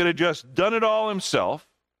 he could have just done it all himself,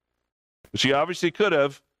 which he obviously could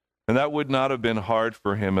have, and that would not have been hard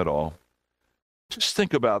for him at all. Just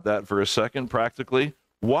think about that for a second, practically.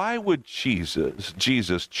 Why would Jesus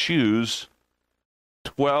choose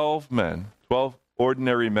 12 men, 12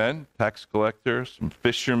 ordinary men, tax collectors, some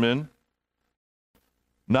fishermen,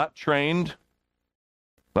 not trained,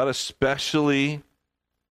 not especially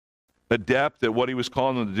adept at what he was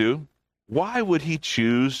calling them to do? Why would he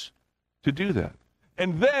choose to do that?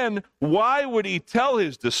 And then why would he tell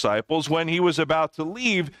his disciples when he was about to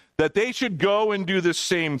leave that they should go and do the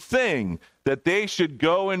same thing, that they should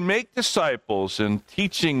go and make disciples and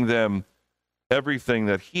teaching them everything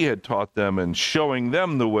that he had taught them and showing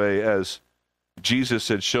them the way as Jesus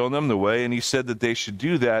had shown them the way? And he said that they should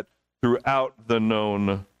do that throughout the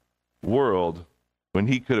known world when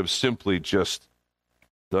he could have simply just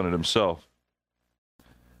done it himself.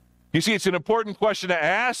 You see, it's an important question to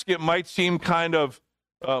ask. It might seem kind of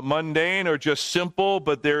mundane or just simple,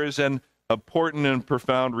 but there is an important and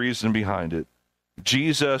profound reason behind it.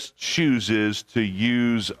 Jesus chooses to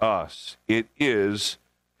use us. It is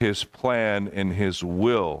his plan and his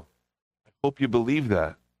will. I hope you believe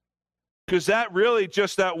that. Because that really,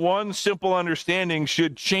 just that one simple understanding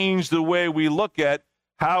should change the way we look at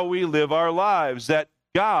how we live our lives, that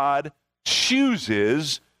God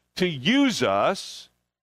chooses to use us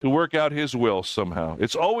to work out his will somehow.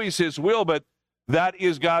 It's always his will, but that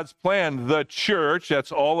is God's plan. The church,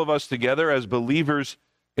 that's all of us together as believers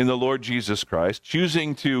in the Lord Jesus Christ,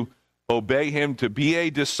 choosing to obey him, to be a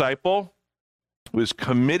disciple, who is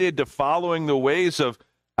committed to following the ways of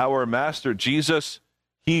our Master Jesus.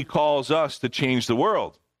 He calls us to change the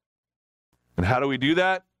world. And how do we do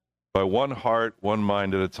that? By one heart, one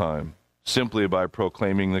mind at a time, simply by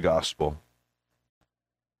proclaiming the gospel.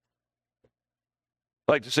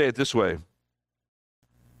 I like to say it this way.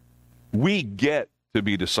 We get to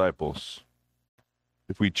be disciples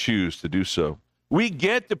if we choose to do so. We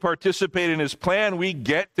get to participate in his plan. We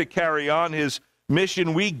get to carry on his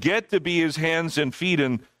mission. We get to be his hands and feet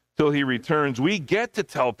until he returns. We get to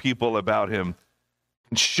tell people about him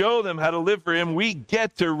and show them how to live for him. We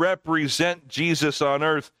get to represent Jesus on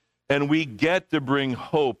earth, and we get to bring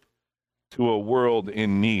hope to a world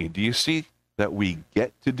in need. Do you see that we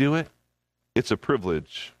get to do it? It's a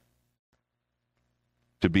privilege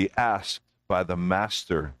to be asked by the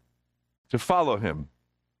Master to follow him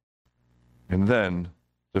and then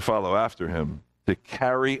to follow after him, to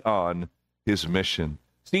carry on his mission.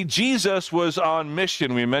 See, Jesus was on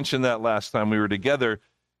mission. We mentioned that last time we were together.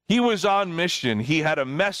 He was on mission. He had a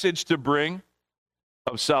message to bring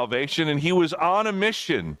of salvation, and he was on a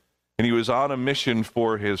mission. And he was on a mission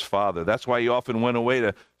for his Father. That's why he often went away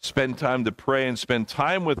to spend time to pray and spend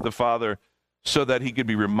time with the Father, so that he could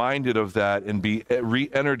be reminded of that and be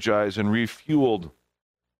re-energized and refueled,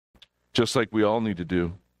 just like we all need to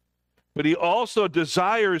do. But he also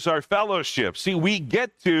desires our fellowship. See, we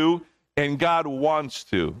get to, and God wants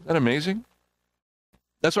to. Isn't that amazing?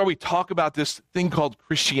 That's why we talk about this thing called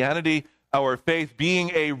Christianity, our faith,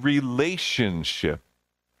 being a relationship,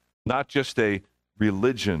 not just a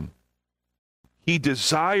religion. He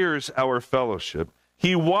desires our fellowship.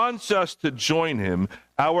 He wants us to join him.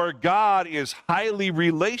 Our God is highly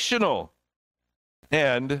relational,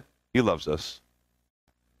 and he loves us.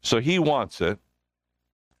 So he wants it,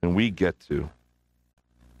 and we get to.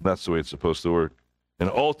 That's the way it's supposed to work. And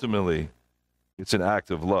ultimately, it's an act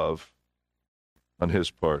of love on his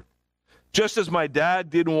part. Just as my dad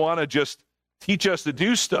didn't want to just teach us to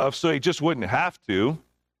do stuff so he just wouldn't have to,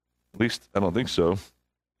 at least I don't think so,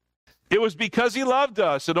 it was because he loved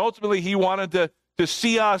us, and ultimately he wanted to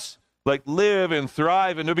see us like live and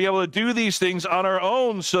thrive and to be able to do these things on our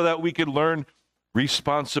own so that we could learn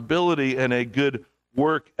responsibility and a good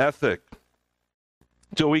work ethic.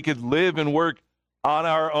 So we could live and work on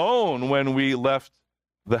our own when we left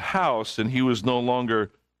the house and he was no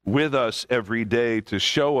longer with us every day to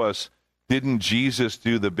show us, didn't Jesus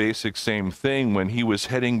do the basic same thing when he was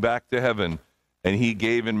heading back to heaven? And he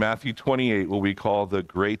gave in Matthew 28 what we call the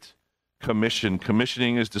Great Commission,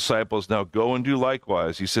 commissioning his disciples, now go and do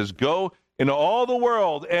likewise. He says, go into all the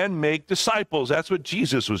world and make disciples. That's what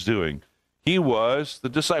Jesus was doing. He was the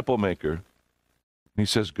disciple maker. He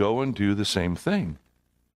says, go and do the same thing.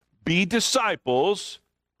 Be disciples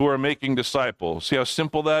who are making disciples. See how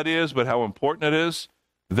simple that is, but how important it is?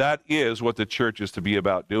 That is what the church is to be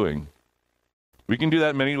about doing. We can do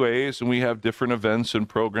that in many ways, and we have different events and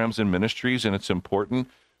programs and ministries, and it's important.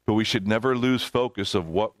 But we should never lose focus of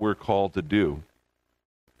what we're called to do.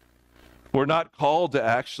 We're not called to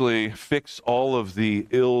actually fix all of the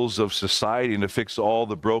ills of society and to fix all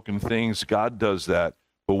the broken things. God does that.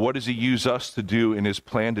 But what does he use us to do in his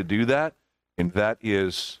plan to do that? And that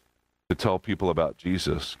is to tell people about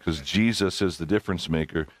Jesus, because Jesus is the difference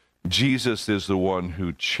maker. Jesus is the one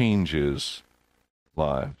who changes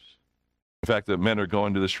lives. In fact, the men are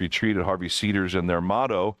going to this retreat at Harvey Cedars, and their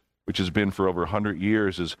motto, which has been for over 100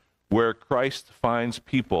 years, is where Christ finds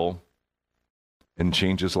people and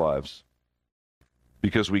changes lives.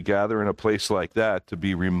 Because we gather in a place like that to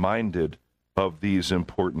be reminded of these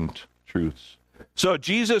important truths. So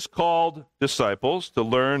Jesus called disciples to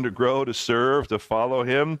learn, to grow, to serve, to follow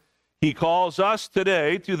him. He calls us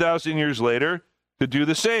today, 2,000 years later, to do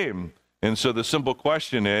the same. And so the simple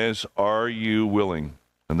question is, are you willing?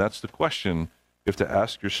 And that's the question you have to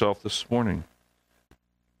ask yourself this morning.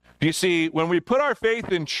 You see, when we put our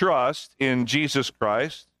faith and trust in Jesus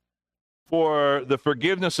Christ for the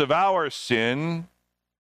forgiveness of our sin,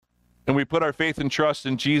 and we put our faith and trust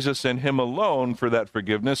in Jesus and him alone for that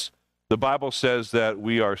forgiveness, the Bible says that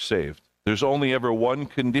we are saved. There's only ever one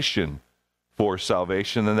condition for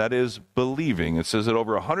salvation, and that is believing. It says it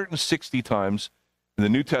over 160 times in the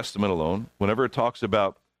New Testament alone, whenever it talks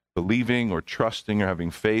about believing or trusting or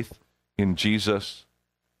having faith in Jesus,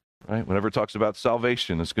 right? Whenever it talks about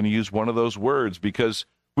salvation, it's going to use one of those words, because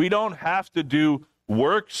we don't have to do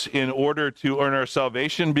works in order to earn our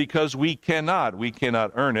salvation, because we cannot. We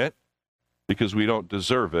cannot earn it because we don't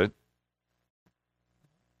deserve it.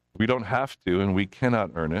 We don't have to, and we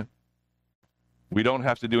cannot earn it. We don't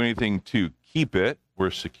have to do anything to keep it.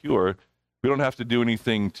 We're secure. We don't have to do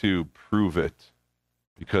anything to prove it,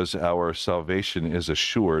 because our salvation is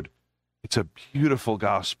assured. It's a beautiful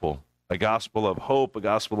gospel, a gospel of hope, a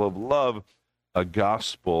gospel of love, a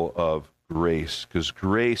gospel of grace, because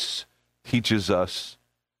grace teaches us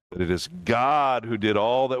that it is God who did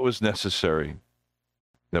all that was necessary,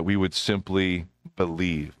 that we would simply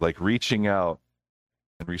believe, like reaching out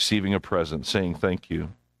and receiving a present, saying thank you.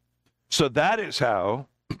 So that is how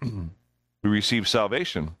we receive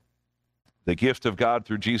salvation, the gift of God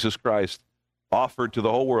through Jesus Christ, offered to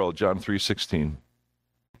the whole world, John 3:16.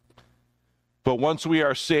 But once we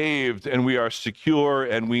are saved and we are secure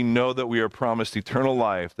and we know that we are promised eternal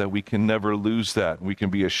life, that we can never lose that, we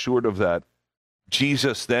can be assured of that,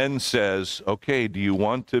 Jesus then says, okay, do you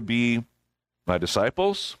want to be my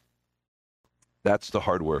disciples? That's the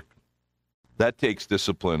hard work. That takes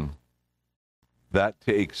discipline. That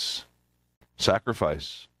takes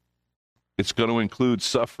sacrifice. It's going to include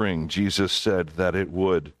suffering. Jesus said that it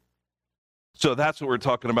would. So that's what we're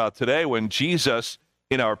talking about today, when Jesus,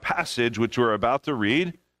 in our passage, which we're about to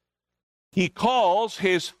read, he calls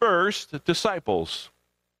his first disciples.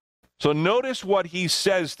 So notice what he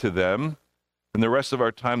says to them. In the rest of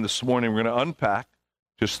our time this morning, we're going to unpack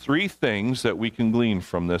just 3 things that we can glean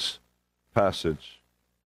from this passage.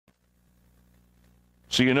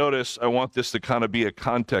 So you notice, I want this to kind of be a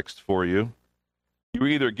context for you. You were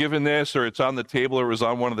either given this, or it's on the table, or it was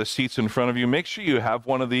on one of the seats in front of you. Make sure you have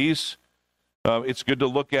one of these. It's good to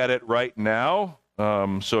look at it right now.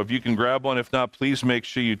 So if you can grab one, if not, please make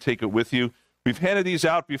sure you take it with you. We've handed these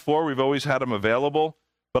out before. We've always had them available.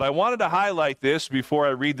 But I wanted to highlight this before I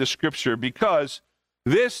read the scripture, because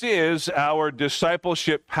this is our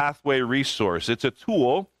discipleship pathway resource. It's a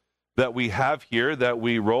tool that we have here that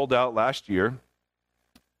we rolled out last year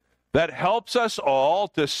that helps us all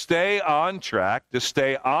to stay on track, to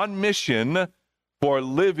stay on mission for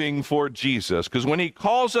living for Jesus. Because when he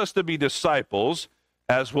calls us to be disciples,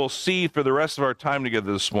 as we'll see for the rest of our time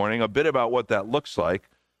together this morning, a bit about what that looks like,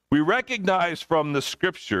 we recognize from the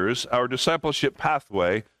scriptures, our discipleship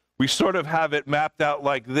pathway, we sort of have it mapped out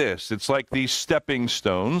like this. It's like these stepping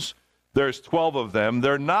stones. There's 12 of them.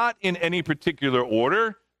 They're not in any particular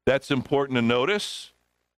order. That's important to notice.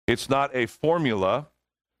 It's not a formula.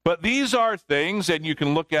 But these are things, and you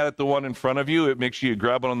can look at it, the one in front of you. It makes sure you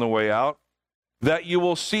grab it on the way out. That you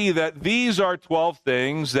will see that these are 12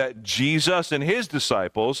 things that Jesus and his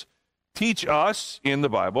disciples teach us in the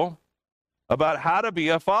Bible about how to be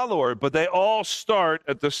a follower, but they all start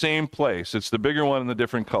at the same place. It's the bigger one in the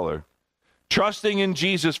different color. Trusting in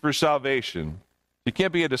Jesus for salvation. You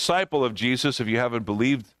can't be a disciple of Jesus if you haven't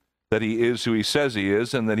believed that he is who he says he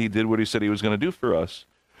is and that he did what he said he was going to do for us.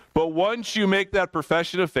 But once you make that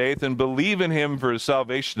profession of faith and believe in him for the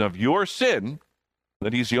salvation of your sin,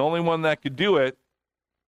 that he's the only one that could do it,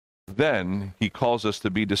 then he calls us to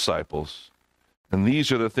be disciples. And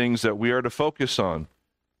these are the things that we are to focus on.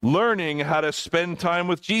 Learning how to spend time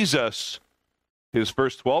with Jesus. His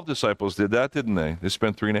first 12 disciples did that, didn't they? They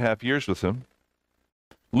spent 3.5 years with him.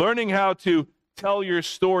 Learning how to tell your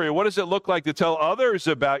story. What does it look like to tell others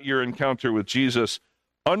about your encounter with Jesus?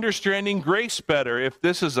 Understanding grace better. If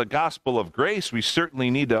this is a gospel of grace, we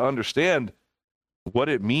certainly need to understand what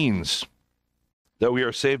it means that we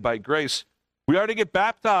are saved by grace. We are to get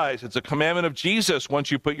baptized. It's a commandment of Jesus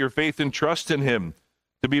once you put your faith and trust in him.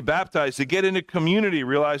 To be baptized, to get into community,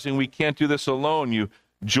 realizing we can't do this alone. You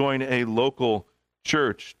join a local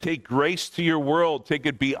church. Take grace to your world. Take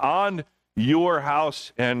it beyond your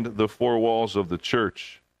house and the four walls of the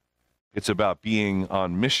church. It's about being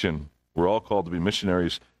on mission. We're all called to be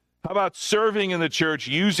missionaries. How about serving in the church,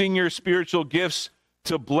 using your spiritual gifts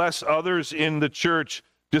to bless others in the church,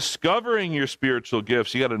 discovering your spiritual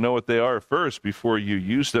gifts? You got to know what they are first before you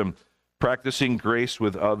use them. Practicing grace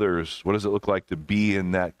with others. What does it look like to be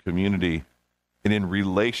in that community and in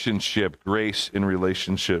relationship, grace in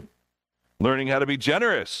relationship? Learning how to be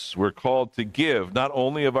generous. We're called to give, not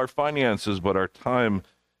only of our finances, but our time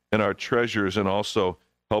and our treasures, and also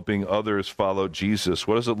helping others follow Jesus.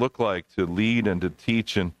 What does it look like to lead and to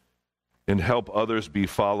teach and help others be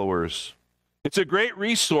followers? It's a great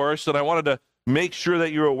resource, and I wanted to make sure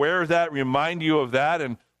that you're aware of that, remind you of that.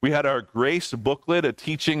 And we had our Grace booklet, a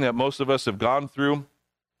teaching that most of us have gone through.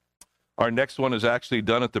 Our next one is actually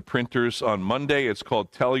done at the printers on Monday. It's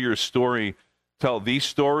called Tell Your Story, Tell the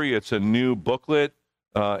Story. It's a new booklet,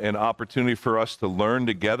 an opportunity for us to learn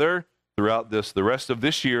together throughout the rest of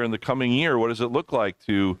this year and the coming year. What does it look like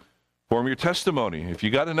to form your testimony? If you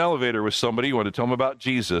got an elevator with somebody, you want to tell them about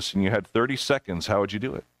Jesus, and you had 30 seconds, how would you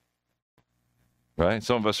do it? Right?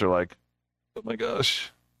 Some of us are like, oh my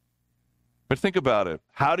gosh. But think about it.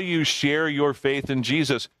 How do you share your faith in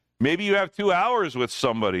Jesus? Maybe you have 2 hours with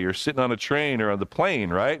somebody. You're sitting on a train or on the plane,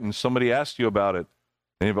 right? And somebody asks you about it.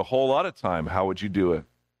 And you have a whole lot of time. How would you do it?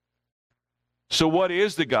 So what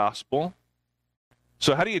is the gospel?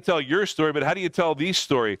 So how do you tell your story, but how do you tell the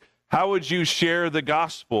story? How would you share the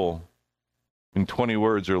gospel in 20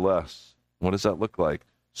 words or less? What does that look like?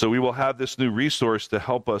 So we will have this new resource to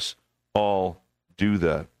help us all do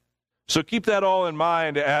that. So keep that all in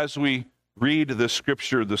mind as we read the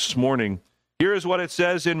scripture this morning. Here is what it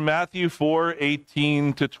says in Matthew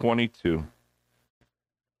 4:18-22.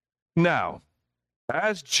 Now,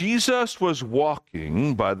 as Jesus was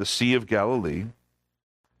walking by the Sea of Galilee,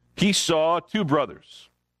 he saw two brothers,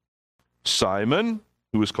 Simon,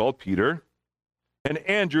 who was called Peter, and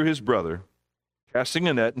Andrew, his brother, casting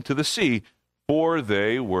a net into the sea, for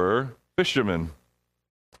they were fishermen.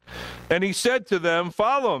 And he said to them,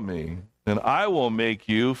 "Follow me, and I will make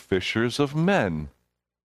you fishers of men."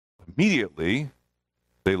 Immediately,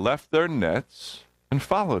 they left their nets and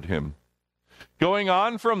followed him. Going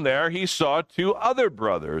on from there, he saw two other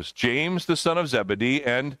brothers, James, the son of Zebedee,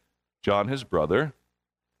 and John, his brother,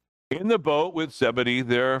 in the boat with Zebedee,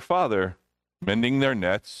 their father, mending their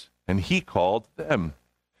nets, and he called them.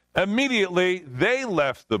 Immediately, they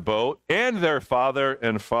left the boat and their father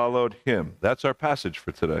and followed him. That's our passage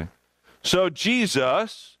for today. So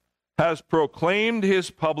Jesus has proclaimed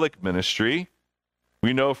his public ministry.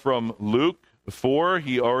 We know from Luke 4,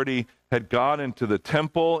 he already had gone into the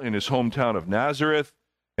temple in his hometown of Nazareth,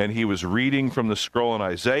 and he was reading from the scroll in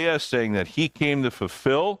Isaiah, saying that he came to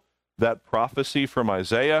fulfill that prophecy from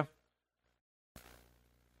Isaiah.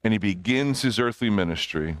 And he begins his earthly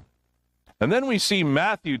ministry. And then we see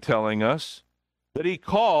Matthew telling us that he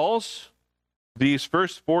calls these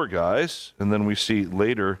first four guys, and then we see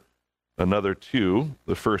later another two,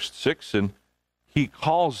 the first six, and he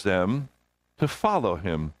calls them to follow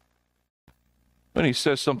him. And he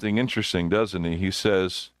says something interesting, doesn't he? He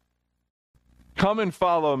says, "Come and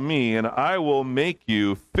follow me, and I will make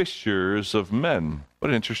you fishers of men." What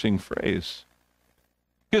an interesting phrase.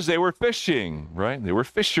 Because they were fishing, right? They were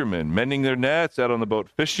fishermen, mending their nets, out on the boat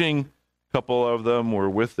fishing. A couple of them were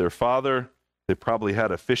with their father. They probably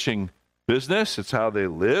had a fishing business. It's how they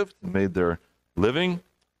lived, made their living.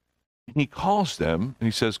 And he calls them, and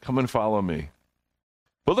he says, "Come and follow me."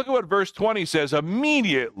 But look at what verse 20 says.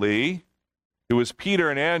 Immediately, it was Peter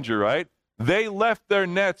and Andrew, right? They left their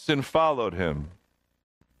nets and followed him.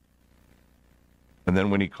 And then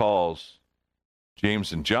when he calls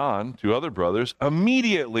James and John, two other brothers,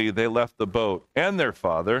 immediately they left the boat and their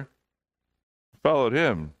father, followed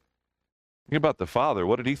him. Think about the father.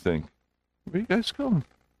 What did he think? Where you guys going?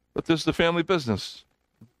 But this is the family business.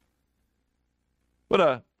 I'm going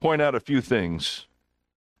to point out a few things.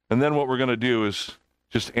 And then what we're going to do is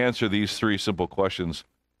just answer these three simple questions.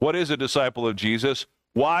 What is a disciple of Jesus?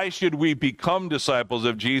 Why should we become disciples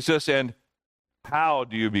of Jesus? And how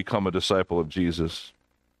do you become a disciple of Jesus?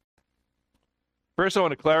 First, I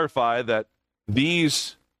want to clarify that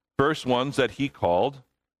these first ones that he called,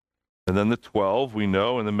 and then the 12 we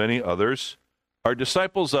know, and the many others, are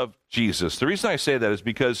disciples of Jesus. The reason I say that is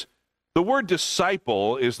because the word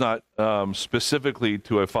disciple is not specifically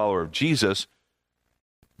to a follower of Jesus.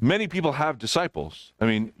 many people have disciples. I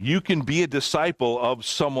mean, you can be a disciple of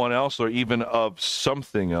someone else or even of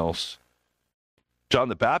something else. John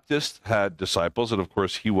the Baptist had disciples, and of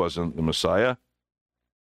course, he wasn't the Messiah.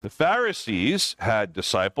 The Pharisees had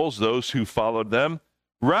disciples, those who followed them.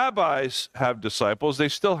 Rabbis have disciples, they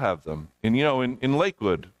still have them. And in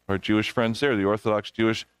Lakewood, our Jewish friends there, the Orthodox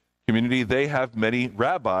Jewish community, they have many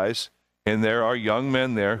rabbis, and there are young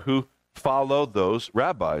men there who follow those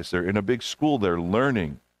rabbis. They're in a big school, they're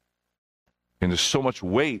learning. And there's so much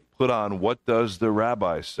weight put on what does the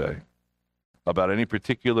rabbi say about any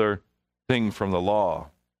particular thing from the law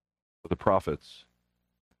or the prophets.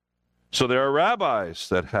 So there are rabbis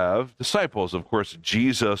that have disciples. Of course,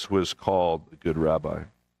 Jesus was called the good rabbi.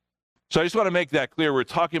 So I just want to make that clear. We're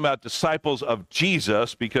talking about disciples of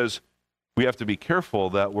Jesus because we have to be careful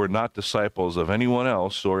that we're not disciples of anyone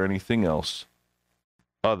else or anything else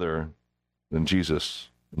other than Jesus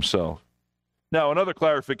himself. Now, another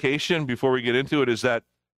clarification before we get into it is that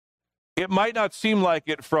it might not seem like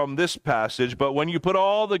it from this passage, but when you put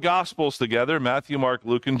all the Gospels together, Matthew, Mark,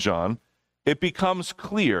 Luke, and John, it becomes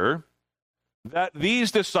clear that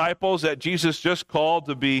these disciples that Jesus just called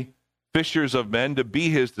to be fishers of men, to be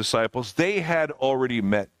his disciples, they had already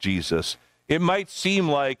met Jesus. It might seem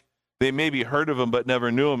like they maybe heard of him but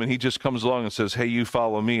never knew him, and he just comes along and says, hey, you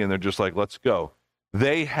follow me, and they're just like, let's go.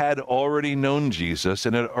 They had already known Jesus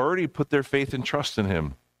and had already put their faith and trust in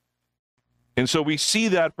him. And so we see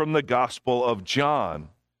that from the Gospel of John.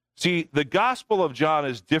 See, the Gospel of John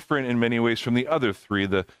is different in many ways from the other three.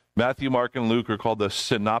 The Matthew, Mark, and Luke are called the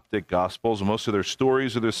synoptic Gospels. Most of their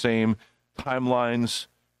stories are the same. Timelines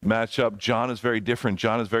match up. John is very different.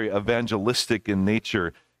 John is very evangelistic in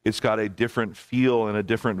nature. It's got a different feel and a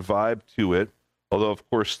different vibe to it, although, of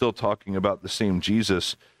course, still talking about the same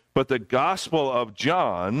Jesus. But the Gospel of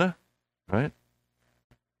John, right,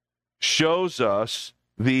 shows us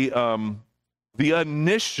the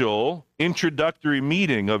initial introductory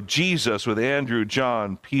meeting of Jesus with Andrew,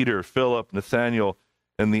 John, Peter, Philip, Nathanael,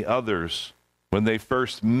 and the others when they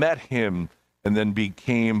first met him and then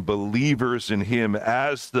became believers in him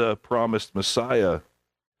as the promised Messiah.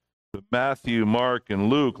 But Matthew, Mark, and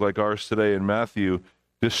Luke, like ours today in Matthew,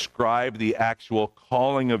 describe the actual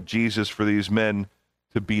calling of Jesus for these men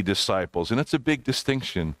to be disciples. And it's a big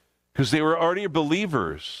distinction because they were already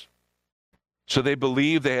believers. So they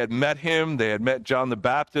believed, they had met him, they had met John the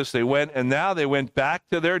Baptist, they went back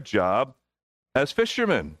to their job as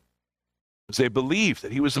fishermen. They believed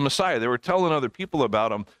that he was the Messiah. They were telling other people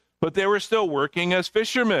about him, but they were still working as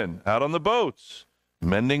fishermen out on the boats,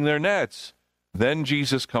 mending their nets. Then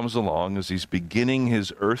Jesus comes along as he's beginning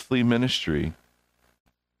his earthly ministry.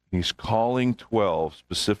 He's calling 12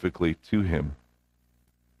 specifically to him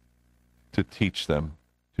to teach them,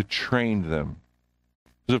 to train them.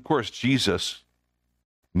 Because, of course, Jesus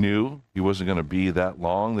knew he wasn't going to be that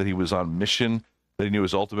long, that he was on mission, that he knew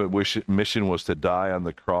his ultimate mission was to die on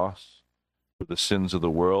the cross for the sins of the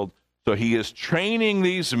world. So he is training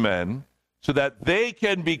these men so that they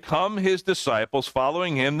can become his disciples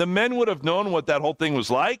following him. The men would have known what that whole thing was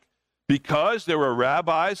like because there were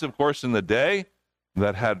rabbis, of course, in the day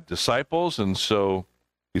that had disciples. And so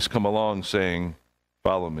he's come along saying,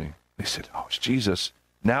 follow me. They said, oh, it's Jesus.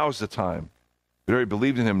 Now's the time. We already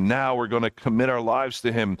believed in him. Now we're going to commit our lives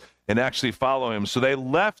to him and actually follow him. So they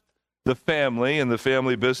left the family and the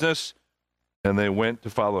family business, and they went to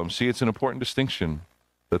follow him. See, it's an important distinction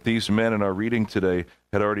that these men in our reading today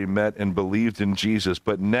had already met and believed in Jesus.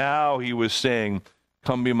 But now he was saying,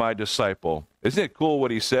 come be my disciple. Isn't it cool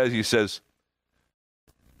what he says? He says,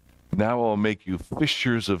 now I'll make you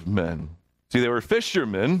fishers of men. See, they were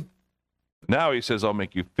fishermen. Now he says, I'll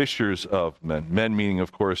make you fishers of men. Men meaning,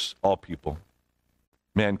 of course, all people,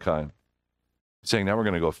 mankind. He's saying, now we're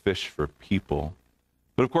going to go fish for people.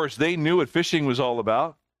 But, of course, they knew what fishing was all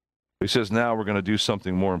about. He says, now we're going to do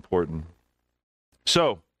something more important.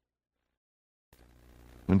 So,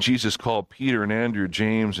 when Jesus called Peter and Andrew,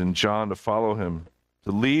 James, and John to follow him,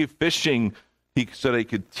 to leave fishing, he said he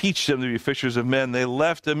could teach them to be fishers of men. They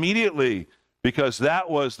left immediately because that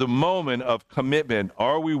was the moment of commitment.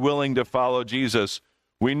 Are we willing to follow Jesus?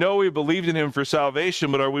 We know we believed in him for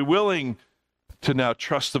salvation, but are we willing to now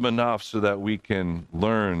trust him enough so that we can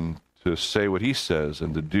learn to say what he says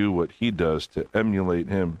and to do what he does to emulate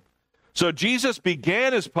him? So Jesus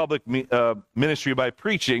began his public ministry by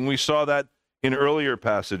preaching. We saw that in earlier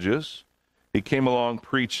passages. He came along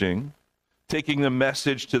preaching, taking the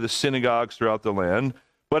message to the synagogues throughout the land.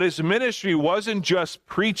 But his ministry wasn't just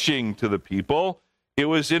preaching to the people. It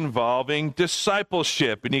was involving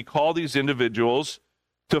discipleship. And he called these individuals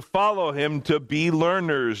to follow him, to be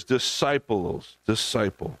learners, disciples.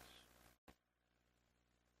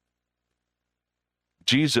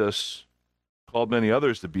 Jesus called many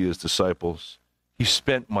others to be his disciples. He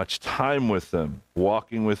spent much time with them,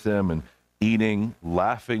 walking with them and eating,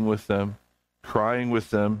 laughing with them, crying with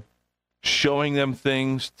them, showing them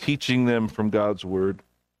things, teaching them from God's word.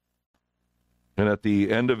 And at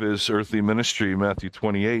the end of his earthly ministry, Matthew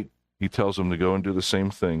 28, he tells them to go and do the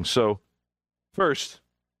same thing. So, first,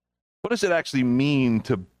 what does it actually mean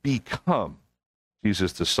to become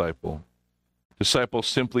Jesus' disciple? Disciple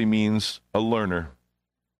simply means a learner,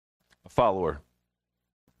 a follower.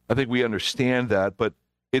 I think we understand that, but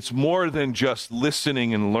it's more than just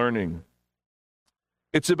listening and learning.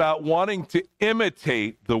 It's about wanting to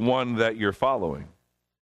imitate the one that you're following.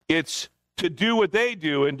 It's to do what they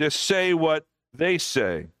do and to say what they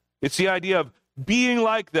say. It's the idea of being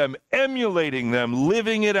like them, emulating them,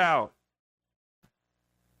 living it out.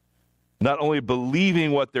 Not only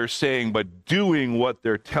believing what they're saying, but doing what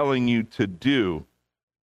they're telling you to do.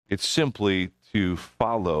 It's simply to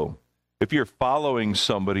follow. If you're following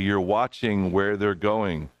somebody, you're watching where they're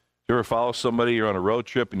going. You ever follow somebody, you're on a road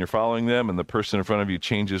trip and you're following them, and the person in front of you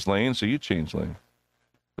changes lanes, so you change lanes.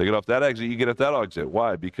 They get off that exit, you get at that exit.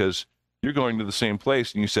 Why? Because you're going to the same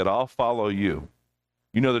place, and you said, I'll follow you.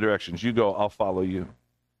 You know the directions. You go, I'll follow you.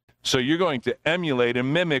 So you're going to emulate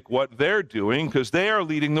and mimic what they're doing because they are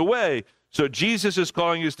leading the way. So Jesus is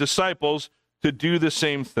calling his disciples to do the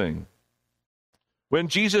same thing. When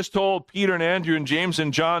Jesus told Peter and Andrew and James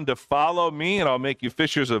and John to follow me and I'll make you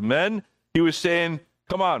fishers of men, he was saying,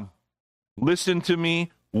 come on, listen to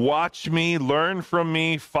me, watch me, learn from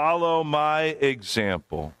me, follow my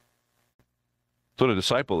example. That's what a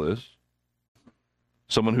disciple is.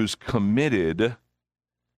 Someone who's committed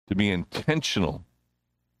to be intentional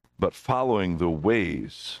but following the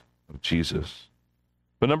ways of Jesus.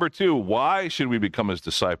 But number two, why should we become his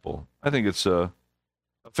disciple? I think it's a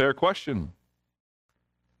fair question.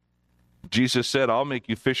 Jesus said, I'll make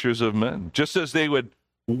you fishers of men. Just as they would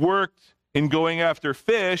work in going after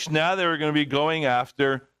fish, now they were going to be going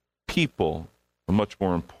after people, a much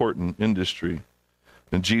more important industry.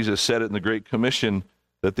 And Jesus said it in the Great Commission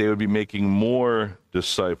that they would be making more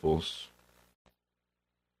disciples.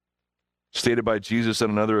 Stated by Jesus on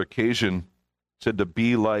another occasion, said to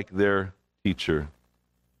be like their teacher.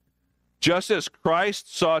 Just as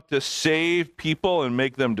Christ sought to save people and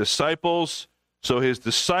make them disciples, so his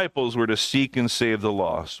disciples were to seek and save the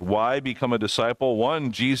lost. Why become a disciple?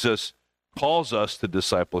 One, Jesus calls us to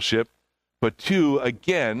discipleship. But two,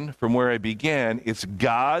 again, from where I began, it's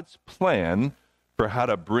God's plan for how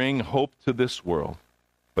to bring hope to this world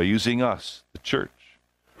by using us, the church.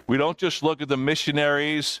 We don't just look at the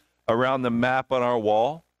missionaries around the map on our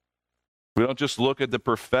wall. We don't just look at the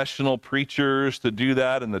professional preachers to do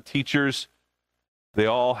that and the teachers. They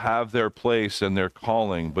all have their place and their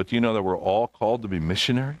calling. But do you know that we're all called to be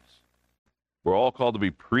missionaries? We're all called to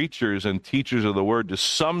be preachers and teachers of the word to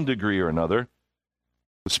some degree or another.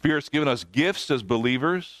 The Spirit's given us gifts as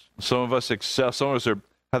believers. Some of us excel. Some of us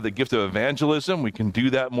have the gift of evangelism. We can do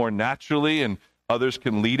that more naturally, and others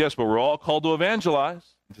can lead us. But we're all called to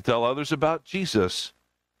evangelize, to tell others about Jesus.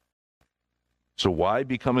 So why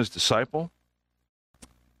become his disciple?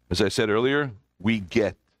 As I said earlier, we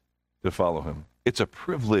get to follow him. It's a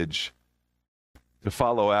privilege to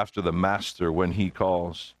follow after the Master when he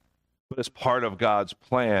calls. But it's part of God's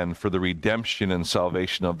plan for the redemption and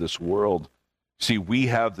salvation of this world. See, we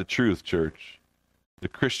have the truth, church. The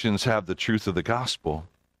Christians have the truth of the gospel.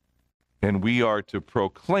 And we are to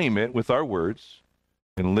proclaim it with our words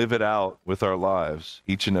and live it out with our lives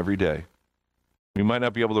each and every day. We might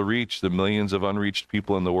not be able to reach the millions of unreached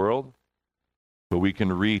people in the world, but we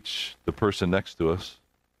can reach the person next to us.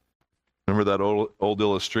 Remember that old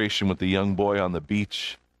illustration with the young boy on the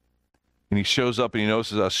beach? And he shows up and he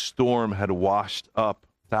notices a storm had washed up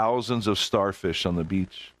thousands of starfish on the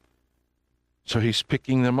beach. So he's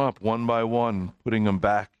picking them up one by one, putting them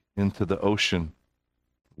back into the ocean,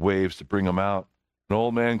 waves to bring them out. An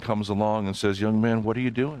old man comes along and says, young man, what are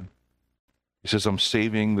you doing? He says, I'm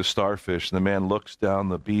saving the starfish. And the man looks down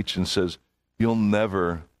the beach and says, you'll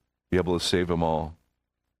never be able to save them all.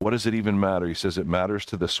 What does it even matter? He says, it matters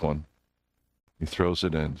to this one. He throws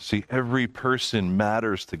it in. See, every person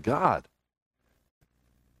matters to God.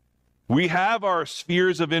 We have our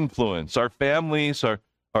spheres of influence, our families,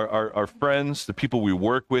 our friends, the people we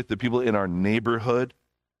work with, the people in our neighborhood.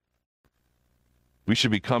 We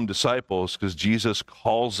should become disciples because Jesus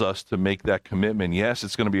calls us to make that commitment. Yes,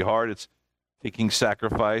 it's going to be hard. It's taking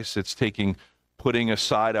sacrifice. It's putting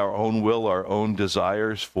aside our own will, our own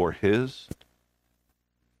desires for his.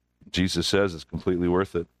 Jesus says it's completely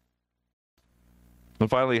worth it. And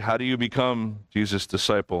finally, how do you become Jesus'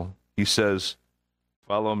 disciple? He says,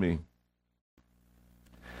 follow me.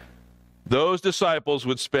 those disciples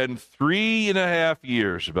would spend 3.5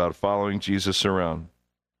 years about following Jesus around.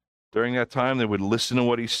 During that time, they would listen to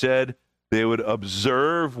what he said. They would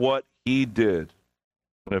observe what he did.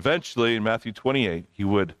 And eventually, in Matthew 28, he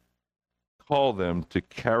would call them to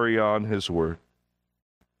carry on his word.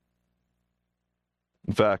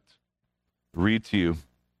 In fact, read to you.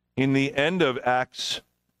 In the end of Acts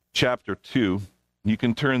chapter 2, you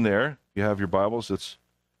can turn there. If you have your Bibles, it's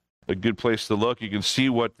a good place to look. You can see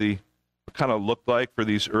what the kind of looked like for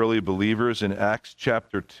these early believers in Acts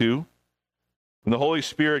chapter 2. When the Holy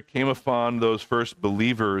Spirit came upon those first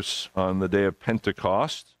believers on the day of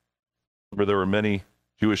Pentecost, where there were many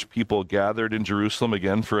Jewish people gathered in Jerusalem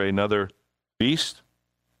again for another feast.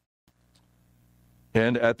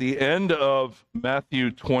 And at the end of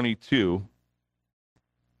Matthew 22,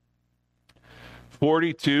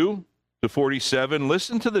 42 to 47,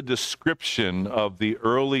 listen to the description of the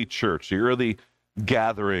early church, the early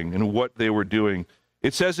gathering, and what they were doing.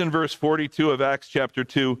 It says in verse 42 of Acts chapter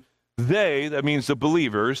 2, they, that means the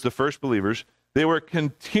believers, the first believers, they were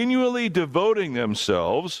continually devoting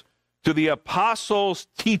themselves to the apostles'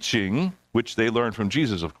 teaching, which they learned from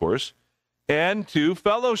Jesus, of course, and to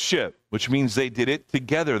fellowship, which means they did it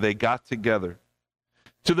together. They got together.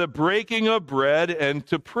 To the breaking of bread and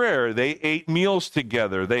to prayer. They ate meals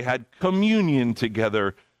together. They had communion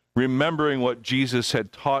together, remembering what Jesus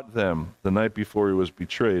had taught them the night before he was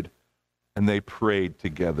betrayed. And they prayed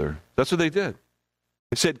together. That's what they did.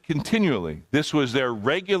 They said continually. This was their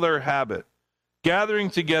regular habit. Gathering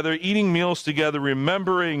together, eating meals together,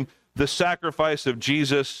 remembering the sacrifice of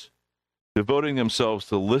Jesus, devoting themselves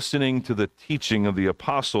to listening to the teaching of the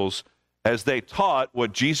apostles as they taught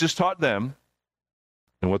what Jesus taught them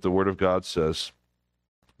and what the Word of God says.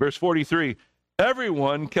 Verse 43,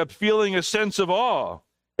 everyone kept feeling a sense of awe,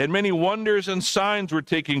 and many wonders and signs were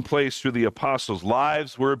taking place through the apostles.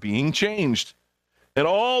 Lives were being changed. And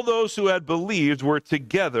all those who had believed were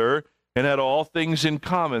together and had all things in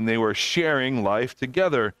common. They were sharing life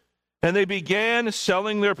together. And they began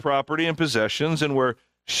selling their property and possessions and were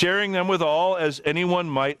sharing them with all as anyone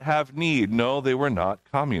might have need. No, they were not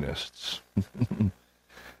communists.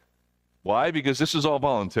 Why? Because this is all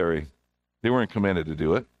voluntary. They weren't commanded to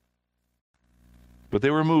do it, but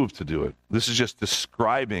they were moved to do it. This is just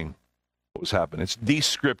describing what was happening. It's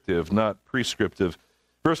descriptive, not prescriptive.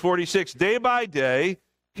 Verse 46, day by day,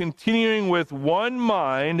 continuing with one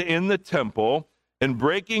mind in the temple and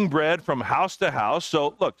breaking bread from house to house.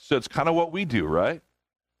 So look, so it's kind of what we do, right?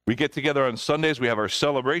 We get together on Sundays. We have our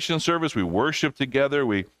celebration service. We worship together.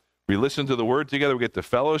 We listen to the word together. We get to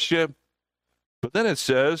fellowship. But then it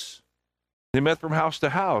says they met from house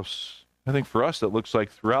to house. I think for us, that looks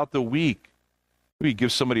like throughout the week. Maybe you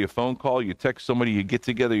give somebody a phone call. You text somebody. You get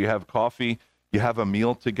together. You have coffee. You have a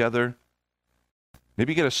meal together.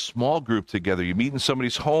 Maybe you get a small group together. You meet in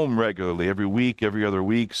somebody's home regularly, every week, every other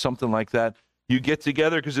week, something like that. You get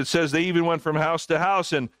together because it says they even went from house to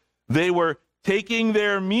house and they were taking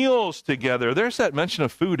their meals together. There's that mention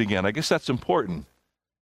of food again. I guess that's important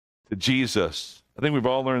to Jesus. I think we've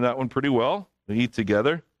all learned that one pretty well. They eat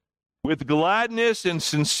together with gladness and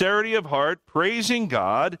sincerity of heart, praising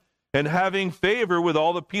God and having favor with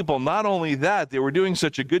all the people. Not only that, they were doing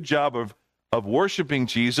such a good job of worshiping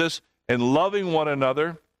Jesus and loving one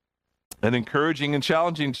another and encouraging and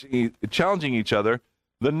challenging each other.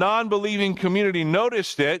 The non-believing community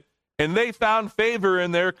noticed it, and they found favor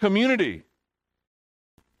in their community.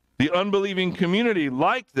 The unbelieving community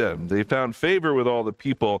liked them. They found favor with all the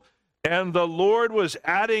people, and the Lord was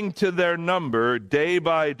adding to their number day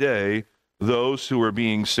by day those who were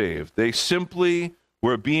being saved. They simply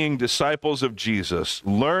were being disciples of Jesus,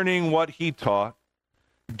 learning what he taught,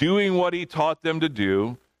 doing what he taught them to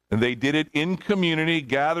do, and they did it in community,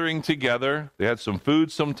 gathering together. They had some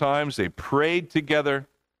food sometimes. They prayed together.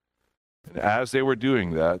 And as they were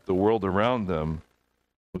doing that, the world around them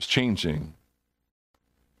was changing.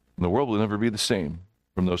 And the world will never be the same.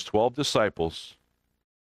 From those 12 disciples,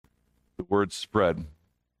 the word spread.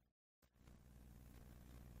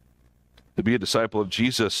 To be a disciple of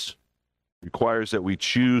Jesus requires that we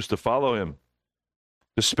choose to follow him,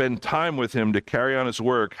 to spend time with him, to carry on his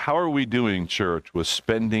work. How are we doing, church, with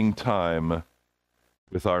spending time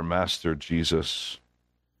with our Master Jesus?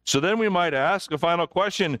 So then we might ask a final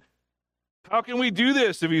question. How can we do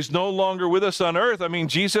this if he's no longer with us on earth? I mean,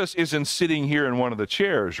 Jesus isn't sitting here in one of the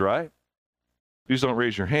chairs, right? Please don't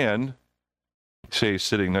raise your hand. Say he's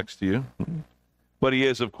sitting next to you. But he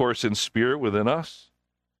is, of course, in spirit within us.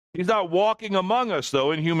 He's not walking among us,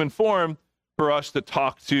 though, in human form for us to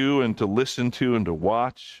talk to and to listen to and to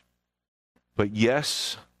watch. But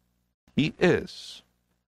yes, he is.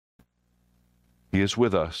 He is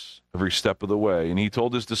with us every step of the way. And he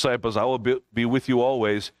told his disciples, I will be with you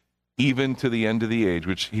always, even to the end of the age,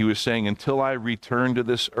 which he was saying, until I return to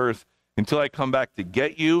this earth, until I come back to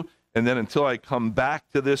get you, and then until I come back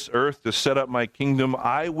to this earth to set up my kingdom,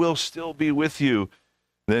 I will still be with you.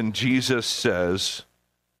 Then Jesus says,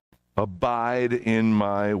 abide in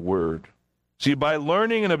my word. See, by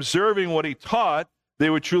learning and observing what he taught, they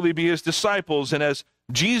would truly be his disciples. And as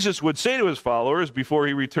Jesus would say to his followers before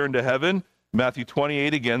he returned to heaven, Matthew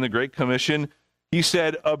 28, again, the Great Commission, he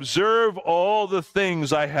said, observe all the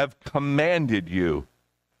things I have commanded you.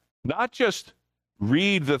 Not just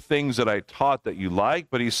read the things that I taught that you like,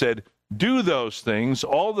 but he said, do those things,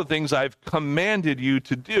 all the things I've commanded you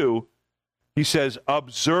to do. He says,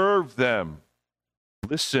 observe them.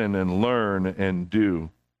 Listen and learn and do.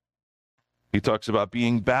 He talks about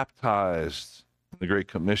being baptized in the Great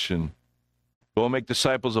Commission. Go and make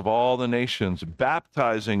disciples of all the nations,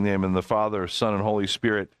 baptizing them in the Father, Son, and Holy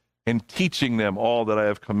Spirit, and teaching them all that I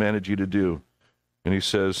have commanded you to do. And he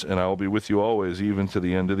says, and I will be with you always, even to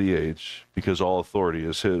the end of the age, because all authority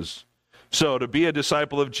is his. So to be a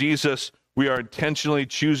disciple of Jesus, we are intentionally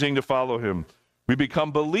choosing to follow him. We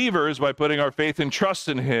become believers by putting our faith and trust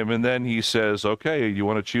in him. And then he says, okay, you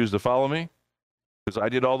want to choose to follow me? Because I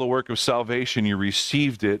did all the work of salvation. You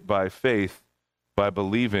received it by faith, by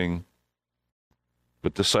believing.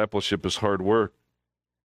 But discipleship is hard work.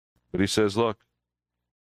 But he says, look,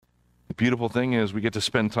 the beautiful thing is we get to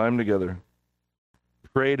spend time together.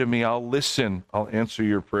 Pray to me. I'll listen. I'll answer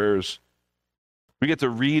your prayers. We get to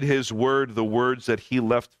read his word, the words that he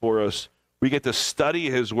left for us. We get to study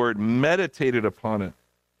his word, meditate upon it,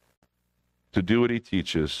 to do what he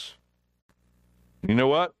teaches. You know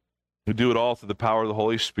what? We do it all through the power of the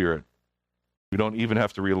Holy Spirit. We don't even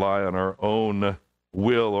have to rely on our own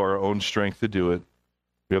will or our own strength to do it.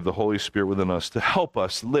 We have the Holy Spirit within us to help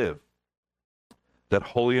us live that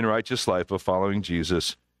holy and righteous life of following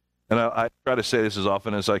Jesus. And I try to say this as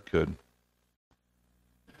often as I could.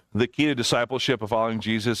 The key to discipleship of following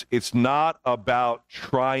Jesus, it's not about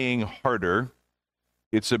trying harder.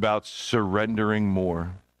 It's about surrendering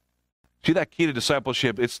more. See, that key to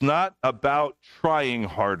discipleship, it's not about trying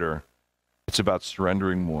harder. It's about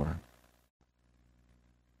surrendering more.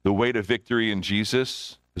 The way to victory in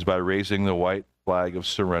Jesus is by raising the white flag of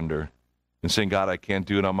surrender and saying, God, I can't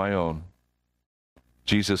do it on my own.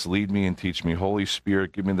 Jesus, lead me and teach me. Holy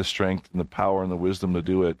Spirit, give me the strength and the power and the wisdom to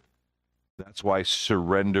do it. That's why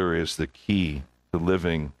surrender is the key to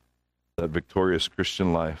living that victorious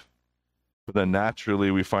Christian life. But then naturally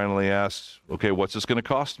we finally ask, okay, what's this going to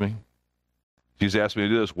cost me? Jesus asked me to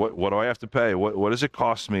do this. What do I have to pay? What does it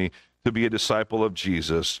cost me to be a disciple of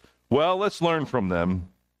Jesus? Well, let's learn from them.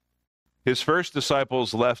 His first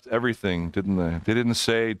disciples left everything, didn't they? They didn't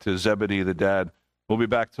say to Zebedee, the dad, we'll be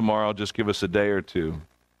back tomorrow, just give us a day or two.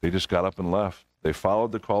 They just got up and left. They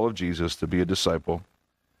followed the call of Jesus to be a disciple.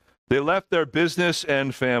 They left their business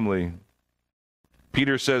and family.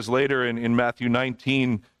 Peter says later in Matthew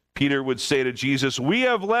 19, Peter would say to Jesus, we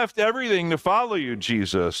have left everything to follow you,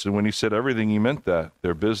 Jesus. And when he said everything, he meant that,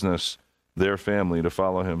 their business, their family, to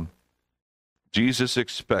follow him. Jesus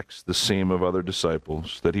expects the same of other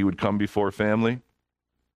disciples, that he would come before family,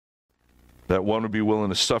 that one would be willing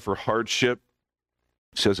to suffer hardship.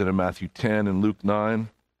 He says it in Matthew 10 and Luke 9.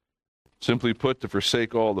 Simply put, to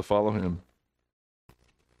forsake all to follow him.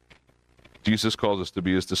 Jesus calls us to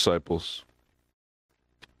be his disciples.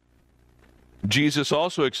 Jesus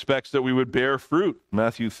also expects that we would bear fruit,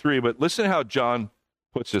 Matthew 3. But listen how John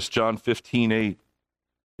puts this, John 15:8.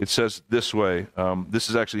 It says this way. This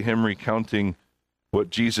is actually him recounting what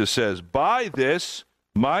Jesus says. By this,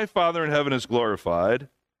 my Father in heaven is glorified,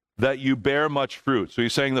 that you bear much fruit. So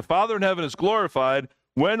he's saying the Father in heaven is glorified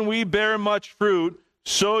when we bear much fruit,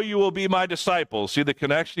 so you will be my disciples. See the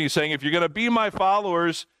connection? He's saying if you're going to be my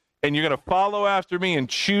followers and you're going to follow after me and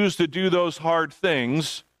choose to do those hard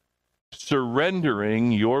things,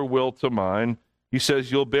 surrendering your will to mine, he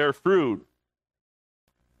says you'll bear fruit.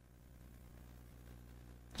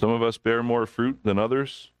 Some of us bear more fruit than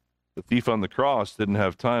others. The thief on the cross didn't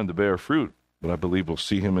have time to bear fruit, but I believe we'll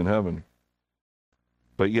see him in heaven.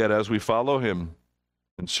 But yet, as we follow him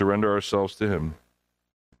and surrender ourselves to him,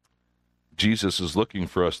 Jesus is looking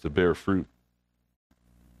for us to bear fruit.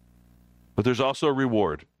 But there's also a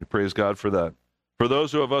reward. We praise God for that. For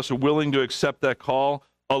those of us who are willing to accept that call,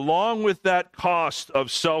 along with that cost of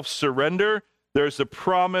self-surrender, there's the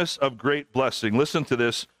promise of great blessing. Listen to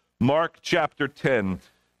this, Mark chapter 10.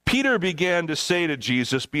 Peter began to say to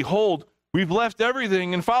Jesus, behold, we've left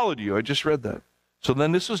everything and followed you. I just read that. So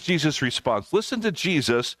then this was Jesus' response. Listen to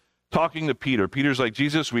Jesus talking to Peter. Peter's like,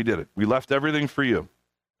 Jesus, we did it. We left everything for you.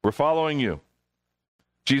 We're following you.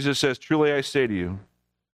 Jesus says, truly I say to you,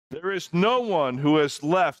 there is no one who has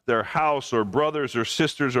left their house or brothers or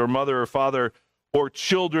sisters or mother or father or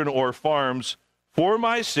children or farms for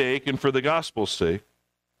my sake and for the gospel's sake,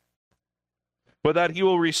 but that he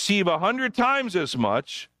will receive 100 times as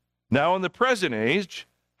much now in the present age,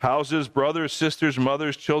 houses, brothers, sisters,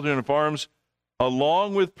 mothers, children, and farms,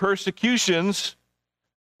 along with persecutions,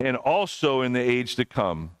 and also in the age to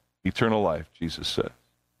come, eternal life, Jesus said.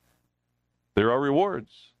 There are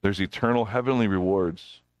rewards. There's eternal heavenly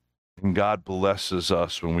rewards. And God blesses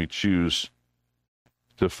us when we choose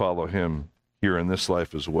to follow him here in this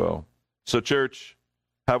life as well. So, church,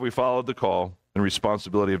 have we followed the call and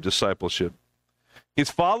responsibility of discipleship? Is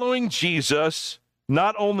following Jesus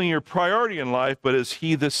not only your priority in life, but is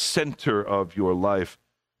he the center of your life?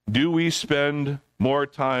 Do we spend more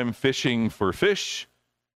time fishing for fish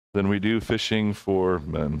than we do fishing for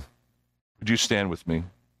men? Would you stand with me?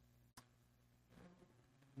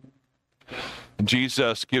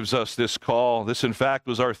 Jesus gives us this call. This, in fact,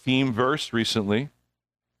 was our theme verse recently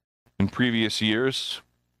in previous years.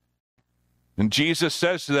 And Jesus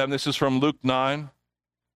says to them, this is from Luke 9,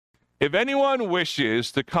 if anyone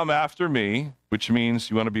wishes to come after me, which means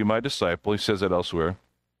you want to be my disciple, he says that elsewhere,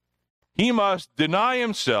 he must deny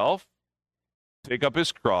himself, take up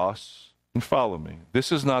his cross, and follow me.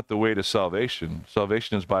 This is not the way to salvation.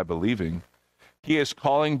 Salvation is by believing. He is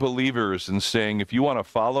calling believers and saying, if you want to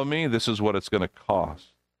follow me, this is what it's going to cost.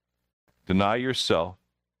 Deny yourself.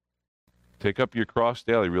 Take up your cross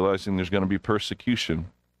daily, realizing there's going to be persecution.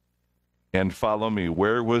 And follow me.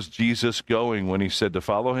 Where was Jesus going when he said to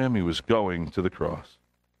follow him? He was going to the cross.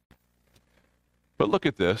 But look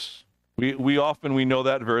at this. We often know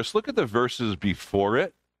that verse. Look at the verses before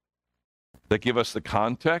it that give us the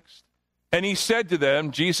context. And he said to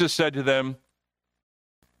them, Jesus said to them,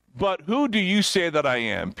 but who do you say that I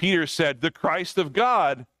am? Peter said, the Christ of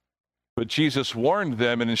God. But Jesus warned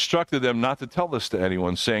them and instructed them not to tell this to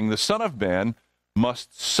anyone, saying, the Son of Man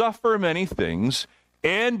must suffer many things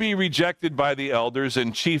and be rejected by the elders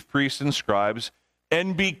and chief priests and scribes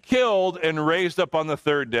and be killed and raised up on the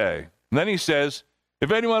third day. And then he says,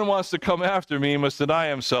 if anyone wants to come after me, he must deny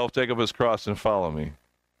himself, take up his cross, and follow me.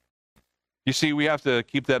 You see, we have to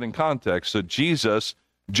keep that in context. So Jesus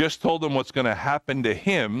just told them what's going to happen to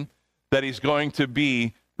him, that he's going to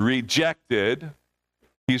be rejected,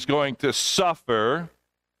 he's going to suffer,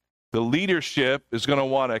 the leadership is going to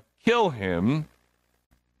want to kill him.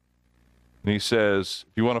 And he says,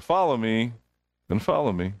 if you want to follow me, then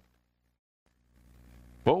follow me.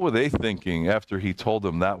 What were they thinking after he told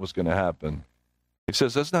them that was going to happen? He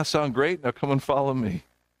says, doesn't that sound great? Now come and follow me.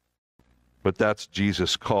 But that's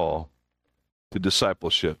Jesus' call to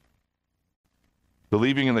discipleship.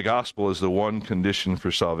 Believing in the gospel is the one condition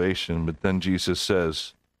for salvation, but then Jesus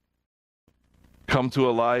says, come to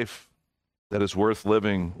a life that is worth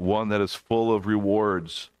living, one that is full of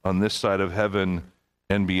rewards on this side of heaven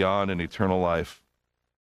and beyond in eternal life.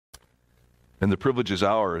 And the privilege is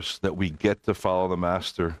ours that we get to follow the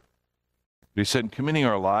Master. But he said, committing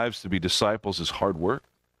our lives to be disciples is hard work.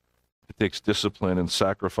 It takes discipline and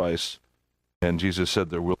sacrifice. And Jesus said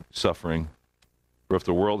there will be suffering. For if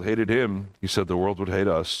the world hated him, he said the world would hate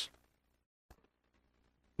us.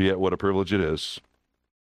 Yet what a privilege it is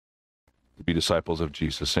to be disciples of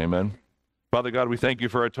Jesus. Amen. Father God, we thank you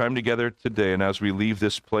for our time together today. And as we leave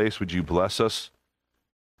this place, would you bless us?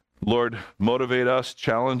 Lord, motivate us,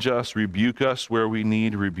 challenge us, rebuke us where we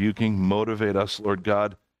need rebuking. Motivate us, Lord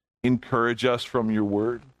God. Encourage us from your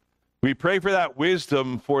word. We pray for that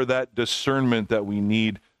wisdom, for that discernment that we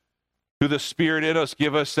need. Through the Spirit in us,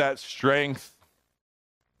 give us that strength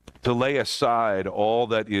to lay aside all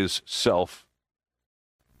that is self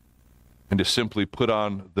and to simply put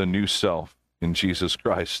on the new self in Jesus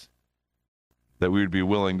Christ. That we would be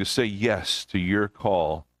willing to say yes to your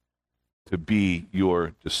call to be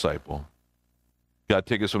your disciple. God,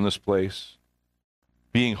 take us from this place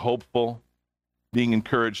being hopeful, being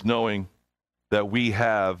encouraged, knowing that we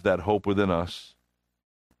have that hope within us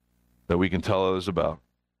that we can tell others about.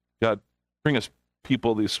 God, bring us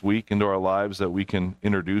people this week into our lives that we can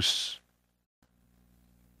introduce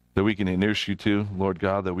you to, Lord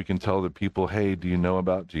God, that we can tell the people, hey, do you know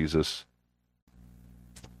about Jesus?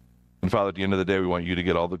 And Father, at the end of the day, we want you to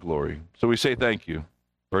get all the glory. So we say thank you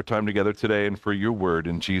for our time together today and for your word.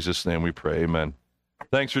 In Jesus' name we pray, amen.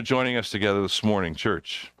 Thanks for joining us together this morning,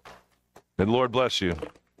 church. May the Lord bless you.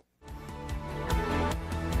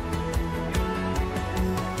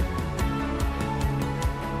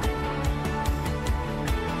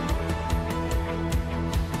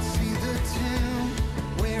 See the tomb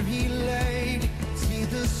where he laid, see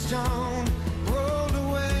the stone rolled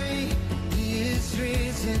away. He is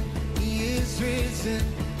risen.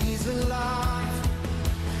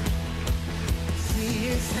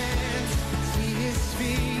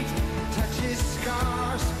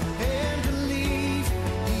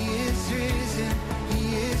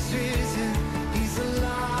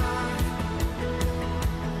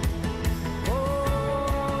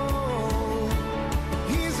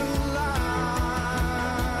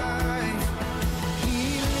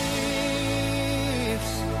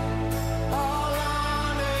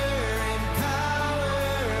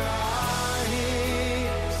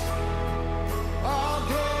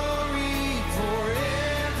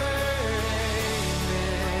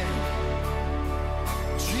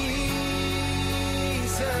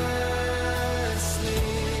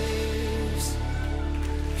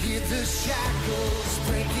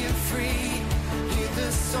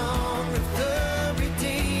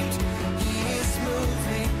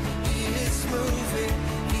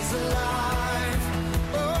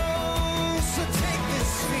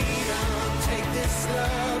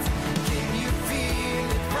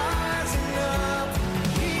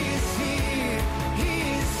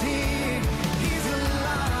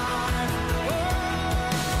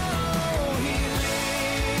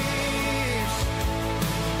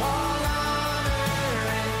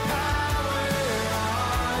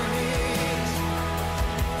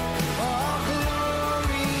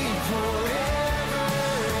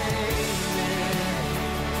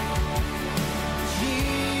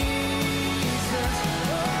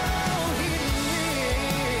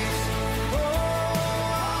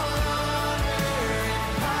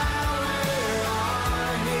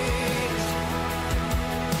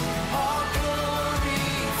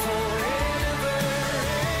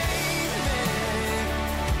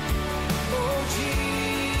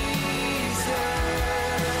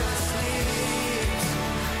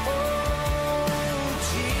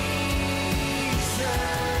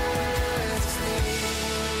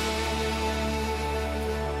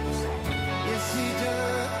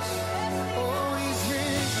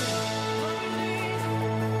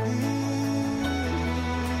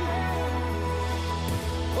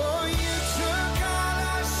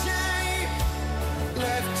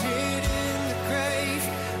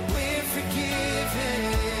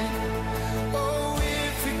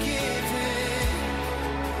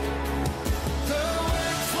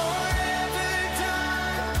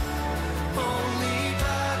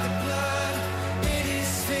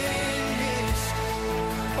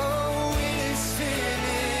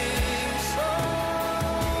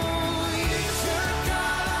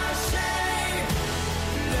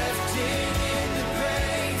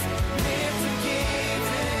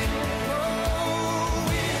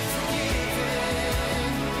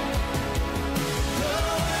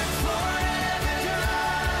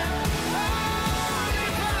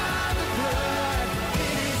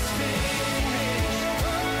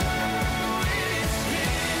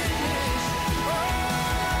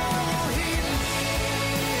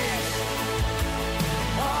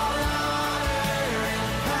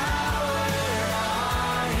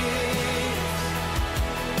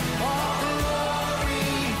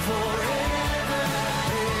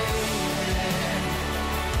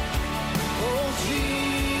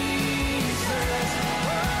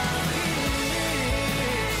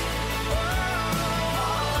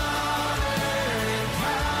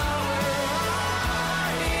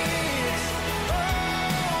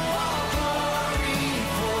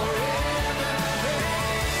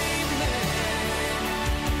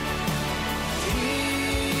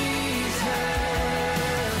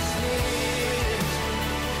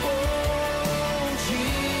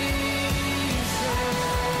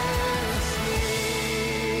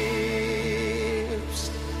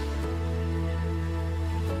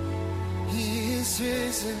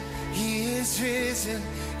 risen, he is risen,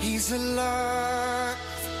 he's alive.